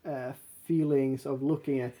feelings of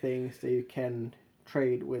looking at things that you can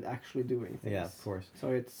trade with actually doing things. Yeah, of course.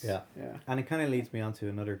 So it's and it kind of leads me on to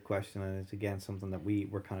another question, and it's again something that we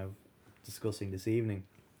were kind of discussing this evening.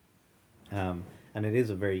 And it is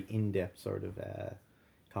a very in-depth sort of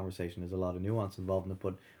conversation. There's a lot of nuance involved in it,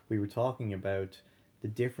 but we were talking about the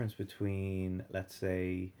difference between, let's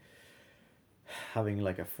say, having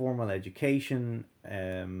like a formal education,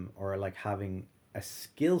 or like having a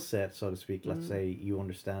skill set, so to speak. Let's say you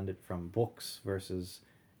understand it from books versus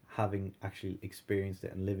having actually experienced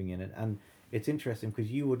it and living in it. And it's interesting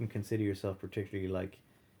because you wouldn't consider yourself particularly like,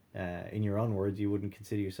 in your own words, you wouldn't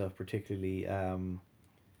consider yourself particularly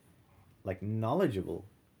like knowledgeable,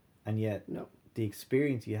 and yet the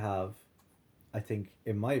experience you have, I think,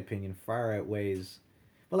 in my opinion, far outweighs.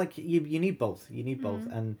 Well, like you need both. You need both,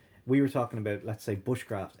 and we were talking about, let's say,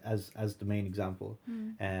 bushcraft as the main example.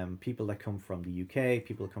 People that come from the UK,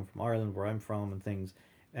 people that come from Ireland, where I'm from, and things,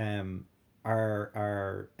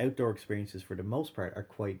 our outdoor experiences for the most part are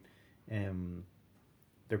quite,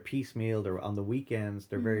 they're piecemeal. They're on the weekends.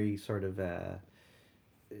 They're very sort of.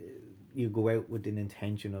 You go out with an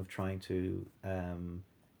intention of trying to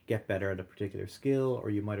get better at a particular skill, or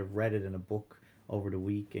you might have read it in a book over the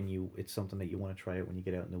week, and it's something that you want to try out when you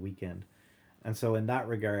get out in the weekend. And so in that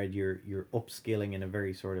regard, you're upskilling in a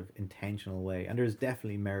very sort of intentional way, and there's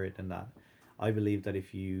definitely merit in that. I believe that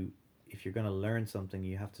if you're going to learn something,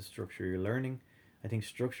 you have to structure your learning. I think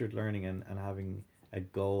structured learning and having a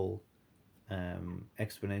goal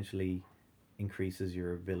exponentially increases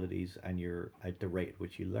your abilities and at the rate at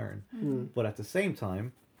which you learn. But at the same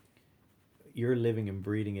time, you're living and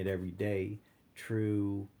breathing it every day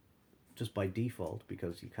through just by default,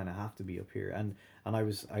 because you kind of have to be up here. And I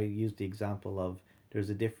used the example of,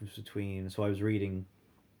 there's a difference between, so I was reading,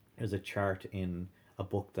 there's a chart in a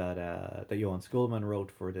book that Johan Skolman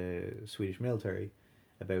wrote for the Swedish military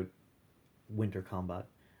about winter combat,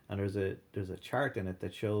 and there's a chart in it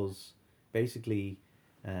that shows basically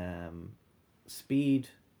speed,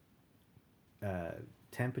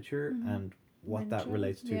 temperature and what Wind that chill,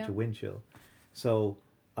 relates yeah. to wind chill. So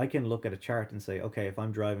I can look at a chart and say, okay, if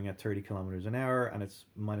I'm driving at 30 kilometers an hour and it's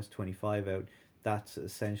minus 25 out, that's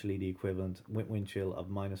essentially the equivalent wind chill of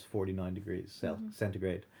minus 49 degrees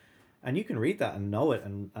centigrade. And you can read that and know it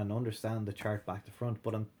and understand the chart back to front,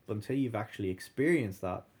 but until you've actually experienced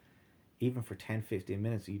that, even for 10, 15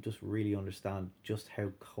 minutes, you just really understand just how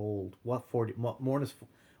cold, what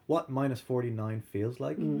minus 49 feels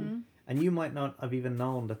like. And you might not have even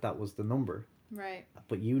known that that was the number. Right.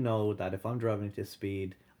 But you know that if I'm driving at this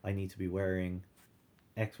speed, I need to be wearing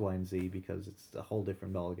X, Y, and Z because it's a whole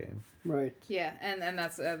different ball game. Right. Yeah, and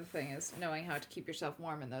that's the other thing is knowing how to keep yourself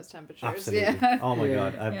warm in those temperatures. Absolutely. Yeah. Oh my Yeah.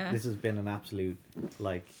 god, Yeah. this has been an absolute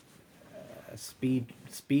like speed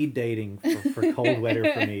dating for cold weather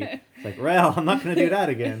for me. It's like, well, I'm not going to do that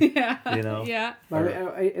again. Yeah. You know? Yeah. But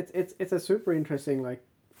it's a super interesting like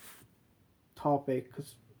topic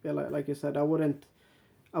because yeah, like you said, I wouldn't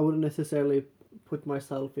necessarily put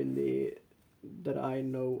myself in the that I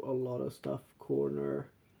know a lot of stuff corner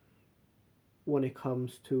when it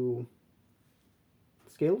comes to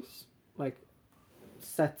skills, like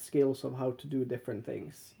set skills of how to do different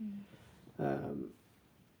things.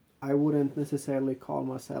 I wouldn't necessarily call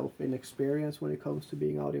myself inexperienced when it comes to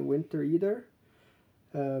being out in winter either.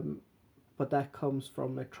 But that comes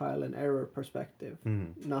from a trial and error perspective,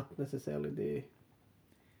 not necessarily the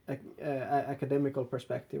academical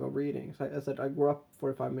perspective of reading. So I said I grew up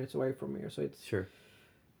 45 minutes away from here, so it's Sure.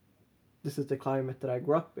 this is the climate that I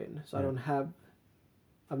grew up in. So Yeah.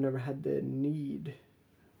 I've never had the need,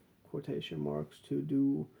 quotation marks, to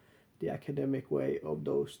do the academic way of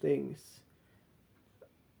those things.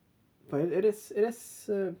 But it is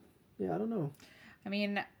yeah, I don't know. I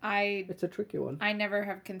mean, It's a tricky one. I never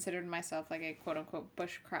have considered myself like a quote unquote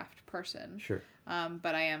bushcraft person. Sure.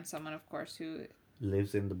 But I am someone, of course, who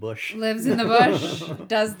Lives in the bush. lives in the bush,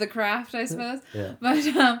 does the craft, I suppose. Yeah.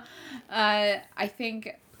 But I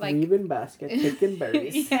think like Weaving basket, picking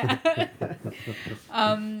berries. yeah.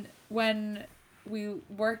 When we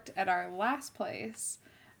worked at our last place,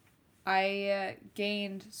 I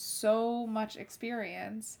gained so much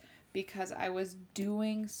experience because I was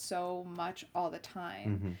doing so much all the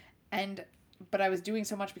time. But I was doing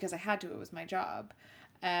so much because I had to. It was my job.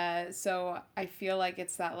 So I feel like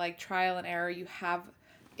it's that like trial and error. You have,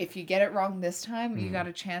 if you get it wrong this time, you got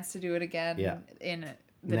a chance to do it again in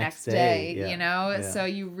the next day. yeah. You know, Yeah. so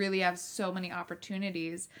you really have so many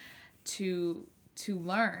opportunities to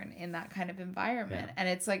learn in that kind of environment, and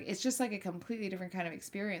it's just like a completely different kind of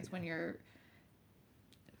experience when you're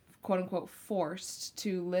quote unquote forced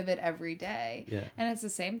to live it every day. Yeah. And it's the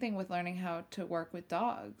same thing with learning how to work with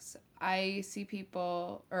dogs. I see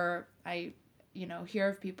people, or I hear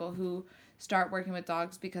of people who start working with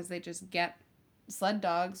dogs because they just get sled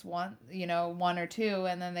dogs, one or two,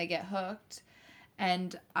 and then they get hooked.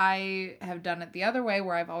 And I have done it the other way,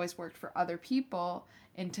 where I've always worked for other people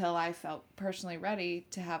until I felt personally ready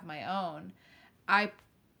to have my own.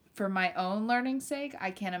 For my own learning's sake,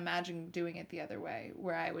 I can't imagine doing it the other way,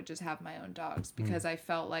 where I would just have my own dogs, because I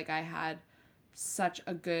felt like I had such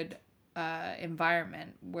a good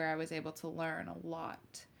environment where I was able to learn a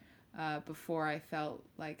lot before I felt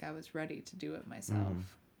like I was ready to do it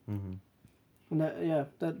myself. And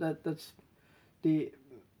that's the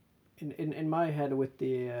in my head with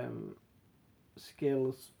the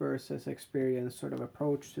skills versus experience sort of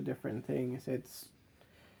approach to different things. It's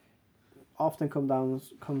often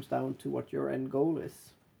comes down to what your end goal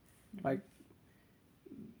is. Like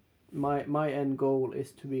my end goal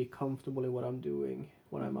is to be comfortable in what I'm doing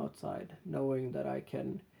when I'm outside, knowing that I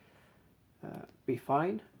can be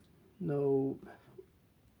fine. No,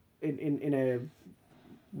 in a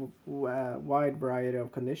wide variety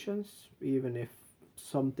of conditions, even if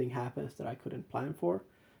something happens that I couldn't plan for,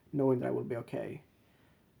 knowing that I will be okay,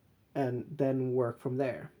 and then work from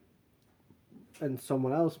there. And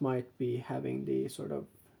someone else might be having the sort of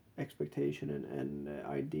expectation and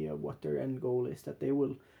idea of what their end goal is, that they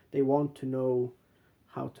want to know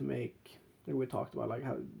how to make, like we talked about, like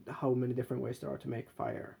how many different ways there are to make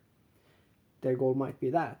fire. Their goal might be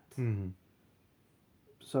that.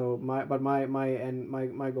 So my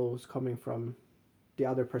goal is coming from the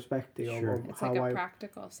other perspective. Sure. of It's how like a I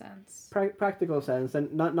practical sense. practical sense,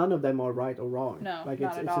 and none of them are right or wrong. No, like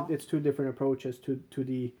not at all. it's two different approaches to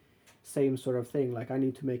the same sort of thing. Like I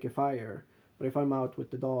need to make a fire, but if I'm out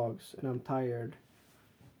with the dogs and I'm tired,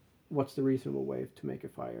 what's the reasonable way to make a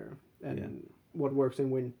fire? And what works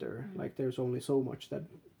in winter? Like there's only so much that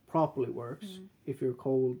properly works. If you're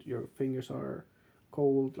cold, your fingers are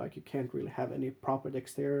cold, like you can't really have any proper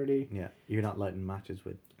dexterity. Yeah, you're not lighting matches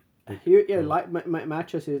with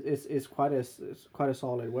Matches is quite a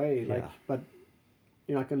solid way. Like, Yeah. but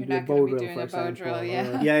you're not going to You're do a not bow gonna be drill, doing for a bow example, drill,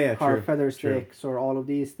 yeah. or Yeah, carve true, feather true. sticks, or all of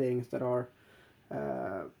these things that are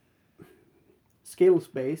skills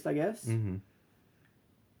based, I guess, Mm-hmm.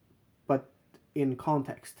 but in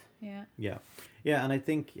context. Yeah. Yeah, and I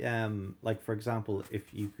think like for example,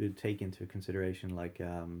 if you could take into consideration like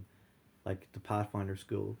the Pathfinder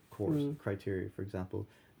school course criteria, for example,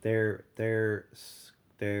 their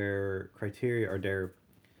criteria or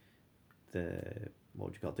the what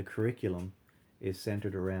would you call it, the curriculum is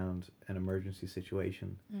centered around an emergency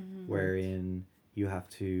situation wherein you have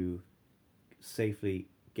to safely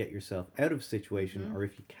get yourself out of a situation, or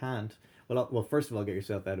if you can't, well, first of all, get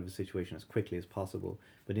yourself out of a situation as quickly as possible.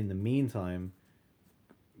 But in the meantime,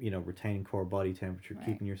 retaining core body temperature, Right.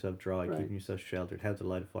 keeping yourself dry, Right. keeping yourself sheltered, how to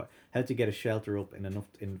light a fire, how to get a shelter up in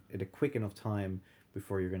a quick enough time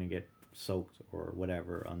before you're going to get soaked or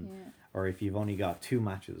whatever. Or if you've only got 2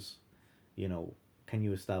 matches, can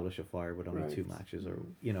you establish a fire with only Right. 2 matches, or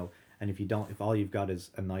and if all you've got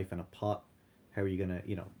is a knife and a pot, how are you gonna,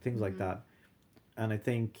 things like that. And I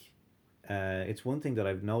think it's one thing that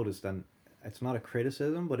I've noticed, and it's not a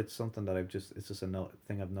criticism, but it's something that it's just a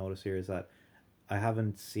thing I've noticed here, is that I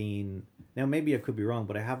haven't seen, now maybe I could be wrong,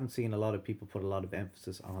 but I haven't seen a lot of people put a lot of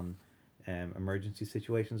emphasis on emergency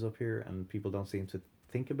situations up here, and people don't seem to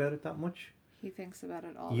think about it that much. He thinks about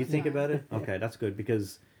it all You the think time. about it? Okay, that's good,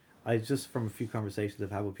 because I just, from a few conversations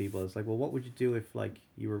I've had with people, it's like, well, what would you do if, like,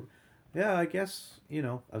 you were, yeah, I guess,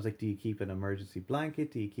 I was like, do you keep an emergency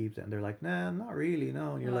blanket? Do you keep that? And they're like, nah, not really,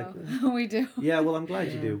 no. And you're like, We do. yeah, well, I'm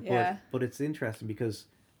glad you do. Yeah. But it's interesting because,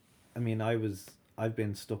 I mean, I've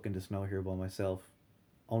been stuck in the snow here by myself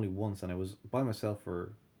only once, and I was by myself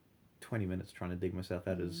for 20 minutes trying to dig myself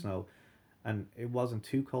out of the snow, and it wasn't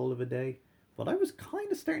too cold of a day, but I was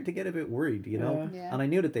kind of starting to get a bit worried, Yeah. and I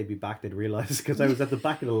knew that they'd be back, they'd realize, because I was at the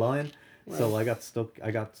back of the line. So I got stuck,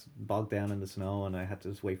 I got bogged down in the snow, and I had to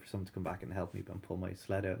just wait for someone to come back and help me and pull my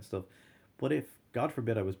sled out and stuff. But if, God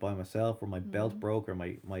forbid, I was by myself, or my belt broke, or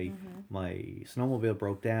my snowmobile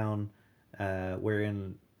broke down,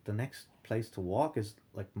 wherein the next place to walk is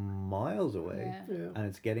like miles away, Yeah. and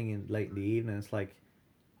it's getting in late in the evening, it's like,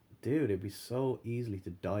 dude, it'd be so easily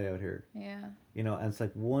to die out here. Yeah. And it's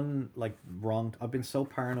like one, like, wrong, I've been so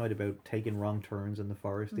paranoid about taking wrong turns in the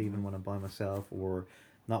forest, even when I'm by myself, or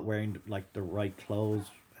not wearing like the right clothes.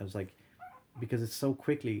 I was like, because it's so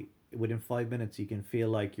quickly, within 5 minutes you can feel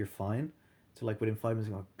like you're fine, so like within 5 minutes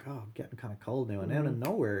you go, God, I'm getting kind of cold now, and out of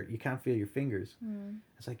nowhere you can't feel your fingers.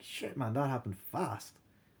 It's like, shit, man, that happened fast.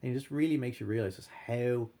 And it just really makes you realize just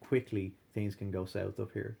how quickly things can go south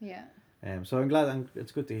up here. Yeah. So I'm glad,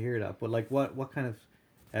 it's good to hear that. But like, what kind of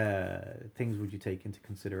things would you take into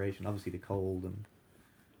consideration? Obviously the cold and.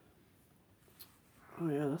 Oh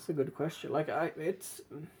yeah, that's a good question. Like I'll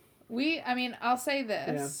say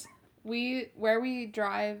this. Where we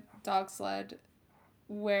drive dog sled,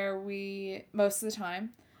 most of the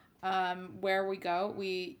time, where we go,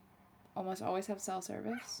 we almost always have cell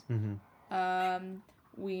service.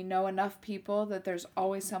 We know enough people that there's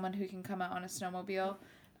always someone who can come out on a snowmobile.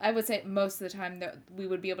 I would say most of the time that we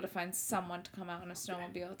would be able to find someone to come out on a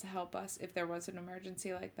snowmobile to help us if there was an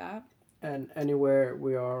emergency like that. And anywhere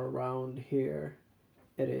we are around here,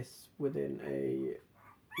 it is within a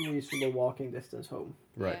reasonable walking distance home.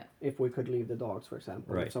 Right. Yeah. If we could leave the dogs, for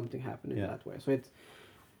example, Right. if something happened in Yeah. that way. So it's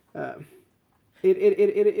it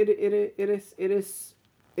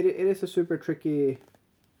is a super tricky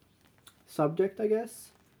subject, I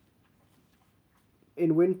guess.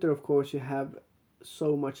 In winter, of course, you have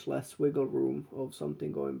so much less wiggle room of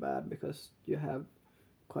something going bad because you have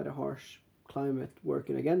quite a harsh climate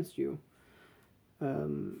working against you.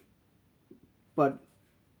 But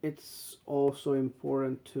it's also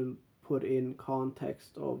important to put in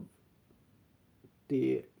context of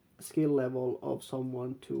the skill level of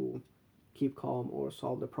someone to keep calm or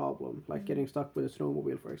solve the problem. Like getting stuck with a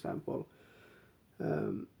snowmobile, for example.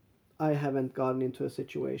 I haven't gotten into a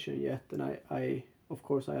situation yet, and I of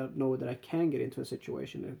course I know that I can get into a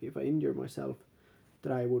situation if I injure myself,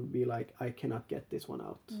 that I would be like, I cannot get this one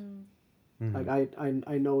out. Like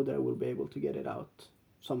I know that I will be able to get it out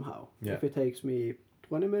somehow. Yeah. If it takes me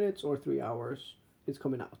 20 minutes or 3 hours, it's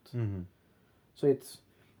coming out. So it's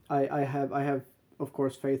I have of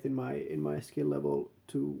course faith in my skill level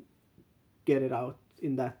to get it out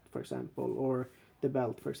in that, for example, or the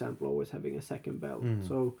belt, for example, always having a second belt.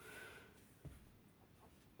 So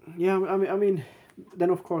yeah, I mean then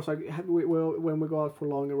of course when we go out for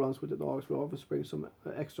longer runs with the dogs, we always bring some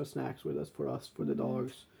extra snacks with us for the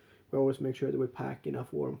dogs. We always make sure that we pack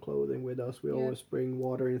enough warm clothing with us. We Yeah. always bring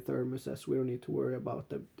water in thermoses. We don't need to worry about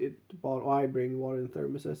the bottle. I bring water in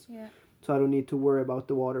thermoses, Yeah. so I don't need to worry about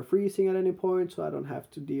the water freezing at any point. So I don't have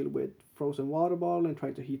to deal with frozen water bottle and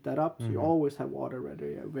trying to heat that up. So you Mhm. always have water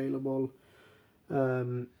ready available.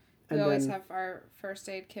 And We always then, have our first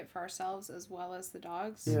aid kit for ourselves as well as the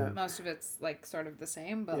dogs. Yeah. Most of it's like sort of the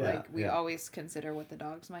same, but Yeah. like we Yeah. always consider what the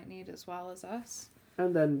dogs might need as well as us.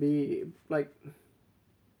 and then be like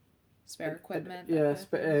Spare equipment. yeah, that kind of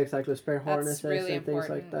thing. exactly, spare That's harnesses really and things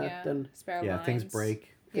important. like that. Yeah. And Spare Yeah, lines. things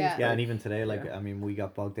break. Yeah. Yeah, and even today, like Yeah. I mean, we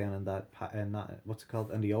got bogged down in that and not what's it called,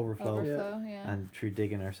 and the overflow, Overflow. Yeah. and through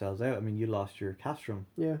digging ourselves out. I mean, you lost your castrum,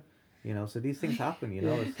 yeah, you know, so these things happen. You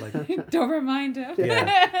know, it's like Don't remind him.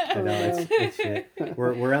 Yeah. I know it's shit.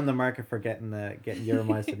 We're on the market for getting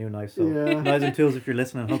Jeremiah's a new knife. So Yeah. knives and tools, if you're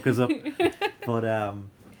listening, hook us up. But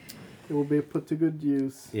it will be put to good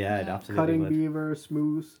use. yeah, it Yeah. absolutely Cutting would. beaver,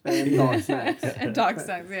 smooth, and dog snacks. And dog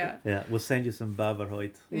snacks. Yeah. Yeah, we'll send you some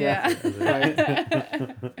Baberhoit. Yeah.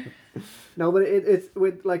 No, but it's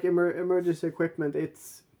with like emergency equipment.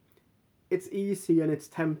 It's easy and it's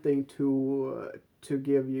tempting to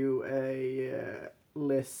give you a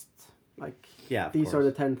list like Yeah, of these are course.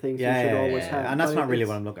 the 10 things Yeah, you should yeah, always yeah. have. And that's But not really it's-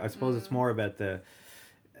 what I'm looking. I suppose it's more about the.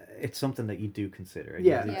 It's something that you do consider. and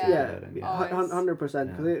Yeah, you do Yeah. think about it, Oh, yeah. Always.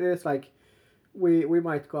 100%. Because Yeah. it is like we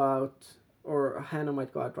might go out, or Hannah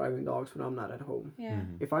might go out driving dogs when I'm not at home. Yeah.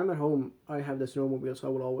 Mhm. If I'm at home, I have the snowmobile, so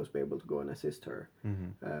I will always be able to go and assist her.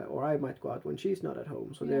 Mhm. Or I might go out when she's not at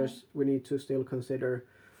home. So Yeah. we need to still consider,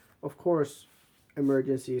 of course,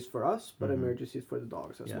 emergencies for us, but Mhm. emergencies for the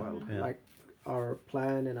dogs as Yeah, well. yeah. Like our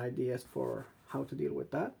plan and ideas for how to deal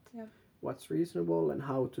with that. Yep. What's reasonable and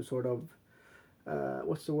how to sort of,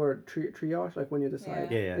 what's the word? Triage? Like when you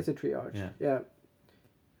decide. Yeah. Yeah, yeah. It's a triage. Yeah. Yeah.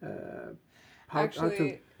 How to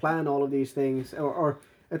Actually- plan all of these things, or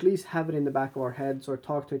at least have it in the back of our heads, or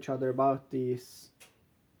talk to each other about these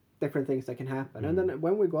different things that can happen. And Mm. then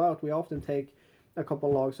when we go out, we often take a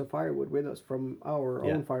couple logs of firewood with us from our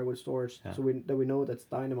Yeah. own firewood storage, Yeah. so we know that's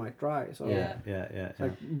dynamite dry. So Yeah, yeah, yeah. it's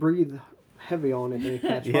like breathe heavy on it and it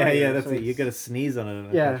catch Yeah, fire. yeah, that's so it. You it's- gotta sneeze on it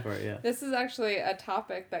and Yeah. catch fire, yeah. This is actually a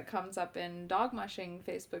topic that comes up in dog mushing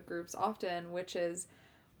Facebook groups often, which is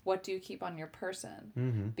what do you keep on your person?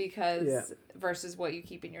 Mm-hmm. Because Yeah. versus what you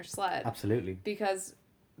keep in your sled. Absolutely. Because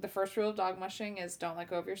the first rule of dog mushing is don't let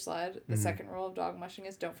go of your sled. The Mhm. second rule of dog mushing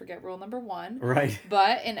is don't forget rule number 1. Right.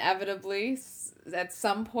 But inevitably, at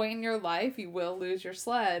some point in your life, you will lose your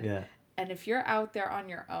sled. Yeah. And if you're out there on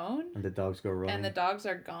your own And the dogs go running. and the dogs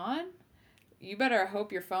are gone, you better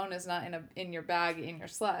hope your phone is not in your bag in your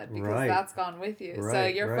sled because Right. that's gone with you. So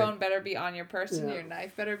Right, your right. phone better be on your person. Yeah. Your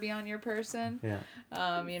knife better be on your person. Yeah.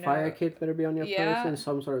 You know, Fire kit better be on your Yeah. person.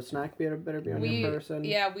 Some sort of snack better be on your person.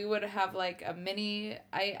 we would have like a mini.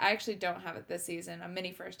 I actually don't have it this season. A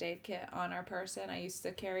mini first aid kit on our person. I used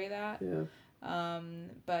to carry that. Yeah.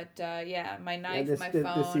 But yeah, my Yeah, knife, this, my this,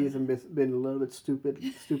 phone. this season been a little bit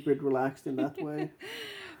stupid relaxed in that way.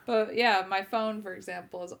 But yeah, my phone, for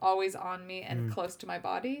example, is always on me and Mm. close to my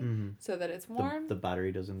body Mm-hmm. so that it's warm. The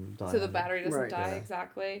battery doesn't die. so the on it. battery doesn't Right. die Yeah.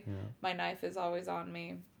 exactly. Yeah. My knife is always on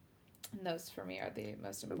me. And those for me are the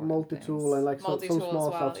most important Multi-tool things. and like some Multi-tool small as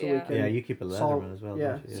well, stuff so yeah. we can Yeah, you keep a solve, Leatherman as well, yeah,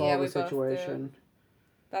 don't you? solve Yeah, a we both do. situation.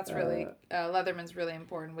 That's really Leatherman's really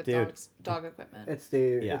important with Dude. dog equipment. It's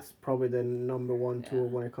Yeah. it's probably the number one tool Yeah.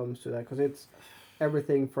 when it comes to that because it's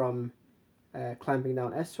everything from clamping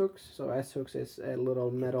down S hooks. So S hooks is a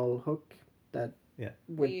little metal hook that Yeah.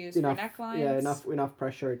 with We use enough for necklines. yeah enough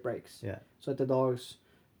pressure it breaks. Yeah. So that the dogs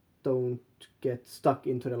don't get stuck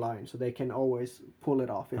into the line, so they can always pull it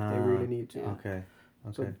off if they really need to. Yeah. Okay.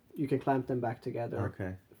 Okay. So you can clamp them back together.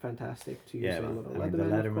 Okay. Fantastic to use Yeah, a well, little I mean, the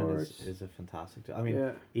Leatherman, of Leatherman course. is a fantastic tool. I mean,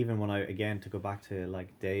 yeah. even when I, again, to go back to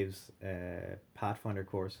like Dave's Pathfinder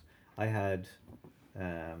course, I had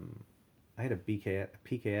a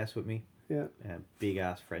PKS with me. Yeah. Big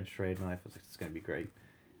ass French trade knife. I was like, it's going to be great.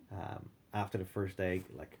 After the first day,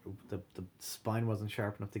 like the spine wasn't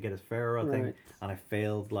sharp enough to get his ferro thing, Right. and I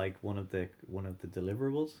failed like one of the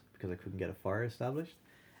deliverables because I couldn't get a fire established.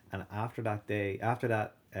 And after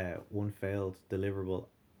that one failed deliverable,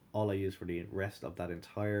 all I used for the rest of that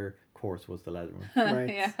entire course was the Leatherman. Right.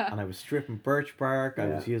 yeah. And I was stripping birch bark. I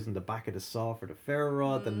was Yeah. using the back of the saw for the ferro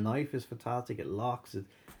rod. The Mhm. knife is fantastic. It locks.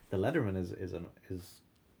 The Leatherman is.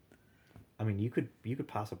 I mean, you could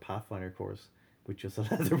pass a Pathfinder course with just a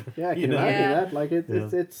Leatherman. Yeah, I you can know? imagine Yeah. that. Like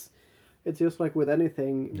it's just like with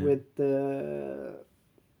anything Yeah. with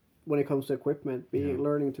when it comes to equipment, Yeah.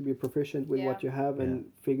 learning to be proficient with what Yeah. you have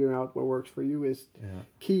and figuring out what works for you is Yeah.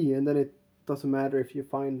 key. And then it doesn't matter if you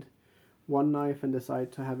find one knife and decide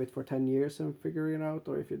to have it for 10 years and figure it out,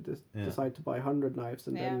 or if you Yeah. decide to buy 100 knives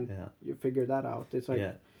and then Yeah. you figure that out. It's like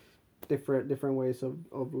Yeah. different ways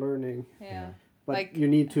of learning. Yeah. But Like- you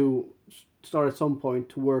need to start at some point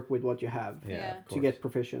to work with what you have Yeah. Yeah. of to course. get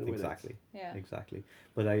proficient with Exactly. Yeah. Exactly.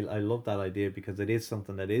 But I love that idea because it is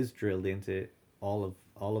something that is drilled into all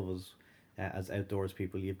of us as outdoors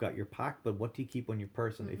people. You've got your pack, but what do you keep on your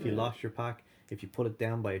person? If you Mhm. lost your pack, if you put it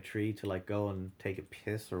down by a tree to like go and take a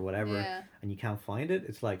piss or whatever, Yeah. and you can't find it,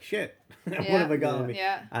 it's like shit. What Yeah. have I got on me?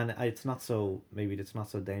 Yeah. And it's not so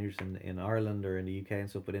dangerous in Ireland or in the UK and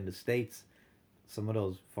stuff, but in the States, some of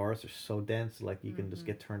those forests are so dense, like you can just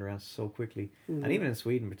get turned around so quickly. Mhm. And even in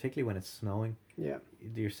Sweden, particularly when it's snowing, Yeah.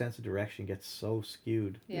 your sense of direction gets so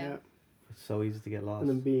skewed. Yeah. It's so easy to get lost. And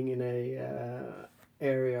then being in a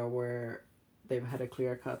area where they've had a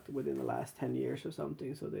clear cut within the last 10 years or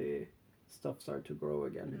something, so the stuff start to grow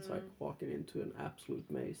again. It's like walking into an absolute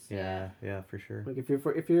maze. Yeah, for sure. Like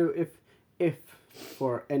if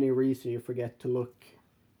for any reason you forget to look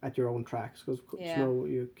at your own tracks, because Yeah. snow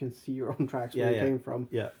you can see your own tracks where Yeah, you yeah. came from.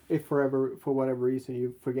 Yeah. If for whatever reason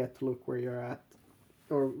you forget to look where you're at,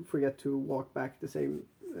 or forget to walk back the same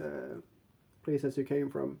place as you came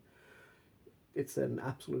from, it's an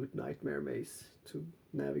absolute nightmare maze to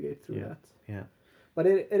navigate through Yeah, that. yeah. But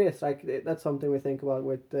it is like that's something we think about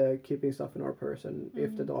with keeping stuff in our person.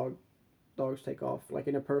 If the dogs take off, like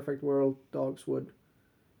in a perfect world, dogs would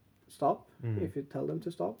stop Mhm. if you tell them to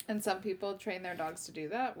stop. And some people train their dogs to do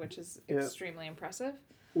that, which is Yeah. extremely impressive.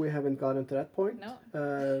 We haven't gotten to that point.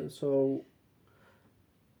 No. So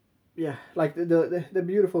yeah, like the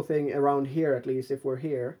beautiful thing around here, at least if we're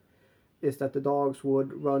here, is that the dogs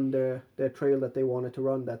would run the trail that they wanted to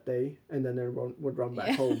run that day, and then they would run back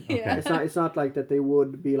Yeah. home. Yeah. It's not like that they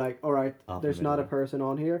would be like, all right, Off there's the not a middle. person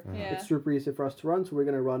on here. Yeah. It's super easy for us to run, so we're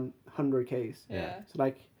gonna run 100 Ks. Yeah. So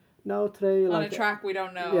like, no, today On like a track we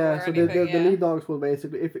don't know. yeah. Or So anything, the lead dogs will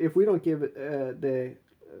basically, if we don't give the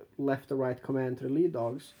left or right command to the lead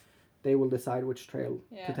dogs, they will decide which trail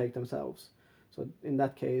Yeah. to take themselves. So in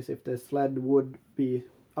that case, if the sled would be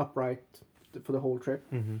upright for the whole trip,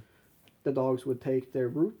 Mm-hmm. the dogs would take their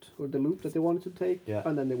route or the loop that they wanted to take, Yeah.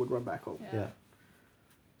 and then they would run back home. Yeah. Yeah.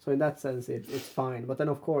 So in that sense, it's fine. But then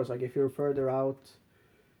of course, like if you're further out,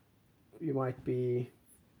 you might be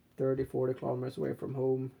 30, 40 kilometers away from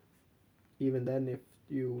home. Even then, if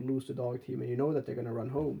you lose the dog team and you know that they're gonna run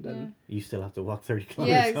home, then You still have to walk 30 Yeah,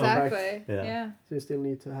 kilometers. home. exactly. Yeah. Yeah. so you still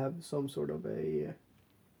need to have some sort of a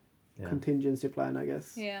Yeah. contingency plan, I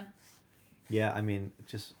guess. Yeah. Yeah, I mean,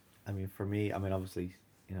 for me, I mean, obviously,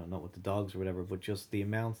 not with the dogs or whatever, but just the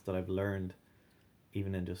amount that I've learned,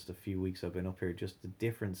 even in just a few weeks I've been up here, just the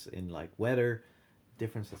difference in like weather,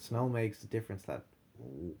 difference that snow makes, the difference that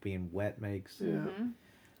being wet makes. Yeah. Mhm.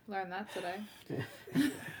 Learned that today.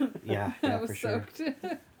 Yeah, I yeah, was for sure. soaked.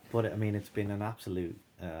 But I mean, it's been an absolute,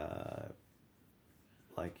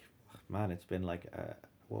 like, man, it's been like,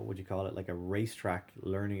 what would you call it? Like a racetrack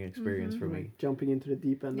learning experience for me. Like jumping into the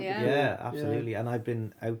deep end. Yeah. Of the Yeah, pool. absolutely. And I've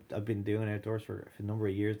been doing outdoors for a number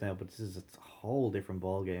of years now, but this is a whole different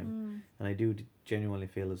ball game. And I do genuinely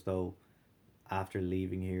feel as though after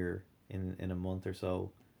leaving here in a month or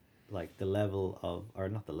so, like the level of, or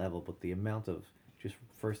not the level, but the amount of just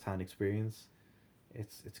first-hand experience,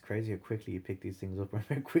 it's crazy how quickly you pick these things up and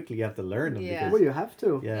how quickly you have to learn them. Yeah. Because, Well, you have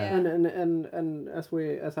to. Yeah. And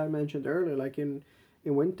as I mentioned earlier, like in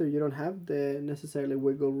winter, you don't have the necessarily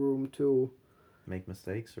wiggle room to make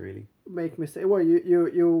mistakes, really. make mistakes. Well,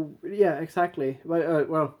 you yeah, exactly. But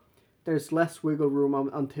well, there's less wiggle room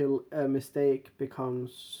until a mistake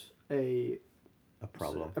becomes a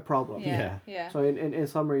problem. A problem. Yeah. Yeah. Yeah. So in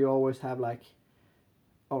summer, you always have like,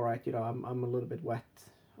 all right, I'm a little bit wet,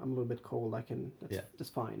 I'm a little bit cold. That's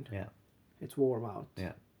fine. Yeah. It's warm out.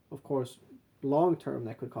 Yeah. Of course, long term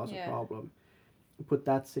that could cause Yeah. a problem. Put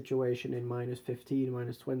that situation in minus 15,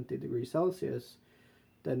 minus 20 degrees Celsius,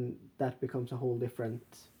 then that becomes a whole different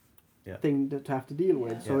thing to have to deal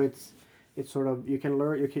with. Yeah. So it's sort of, you can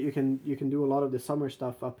learn, you can do a lot of the summer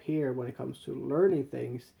stuff up here when it comes to learning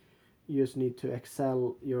things. You just need to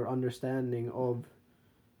excel your understanding of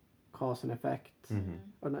cause and effect. Mm-hmm.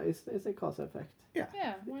 Or no, is it cause and effect? Yeah.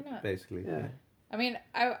 Why not? Basically. Yeah. I mean,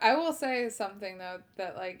 I will say something though,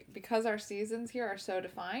 that like, because our seasons here are so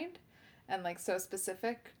defined and like so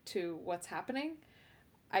specific to what's happening,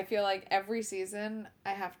 I feel like every season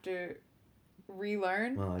I have to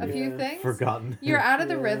relearn Oh, a yeah. few things. Forgotten. You're out of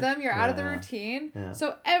the Yeah. rhythm, you're out of the Yeah. routine. Yeah.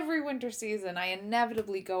 So every winter season I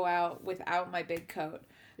inevitably go out without my big coat.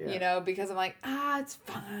 Yeah. You know, because I'm like, it's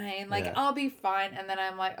fine. Like, Yeah. I'll be fine. And then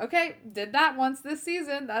I'm like, okay, did that once this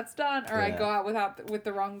season. That's done. Or I Yeah. go out with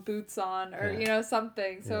the wrong boots on, or, Yeah. you know,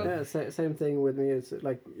 something. So, Yeah, same thing with me. It's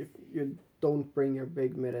like if you don't bring your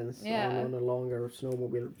big mittens Yeah. on a longer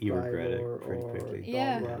snowmobile You drive regret it or pretty quickly. dog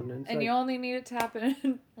Yeah. run, and, and you only need it to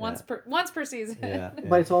happen once per season. Yeah.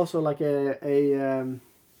 but it's also like a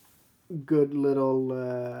good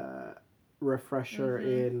little refresher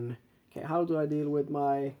Mhm. in okay, how do I deal with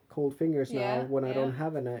my cold fingers now Yeah, when I yeah. don't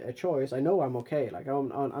have a choice? I know I'm okay. Like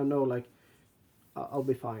I know like I'll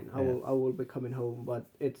be fine. I will be coming home, but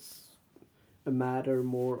it's a matter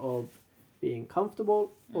more of being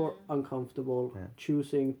comfortable or uncomfortable, Yeah.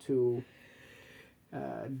 choosing to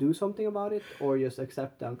do something about it, or just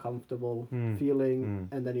accept the uncomfortable feeling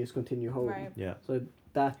and then just continue home. Right. Yeah. So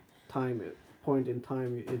that point in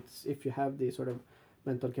time, it's if you have the sort of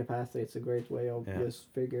mental capacity, it's a great way of just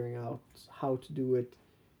figuring out how to do it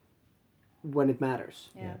when it matters.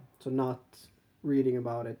 Yeah. So not reading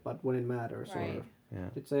about it, but when it matters. Right. Or Yeah.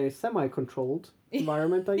 it's a semi-controlled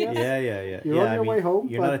environment, I guess. Yeah. You're on your way home,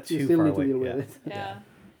 you're not but you too still far need to away. deal Yeah. with it.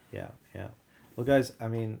 Yeah. Yeah. Well, guys, I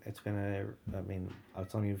mean, it's been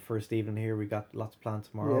it's only the first evening here. We got lots planned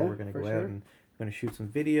tomorrow. Yeah, We're going to for go sure. out and we're going to shoot some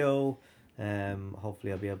video.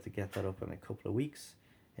 Hopefully I'll be able to get that up in a couple of weeks.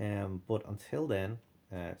 But until then,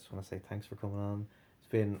 I just want to say thanks for coming on. It's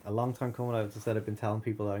been a long time coming. I've been telling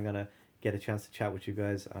people that I'm going to get a chance to chat with you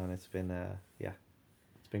guys, and it's been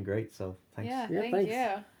it's been great. So thanks. Yeah, Yeah, thank thanks.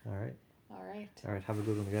 you. All right. All right. Have a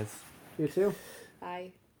good one, guys. You too.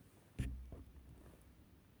 Bye.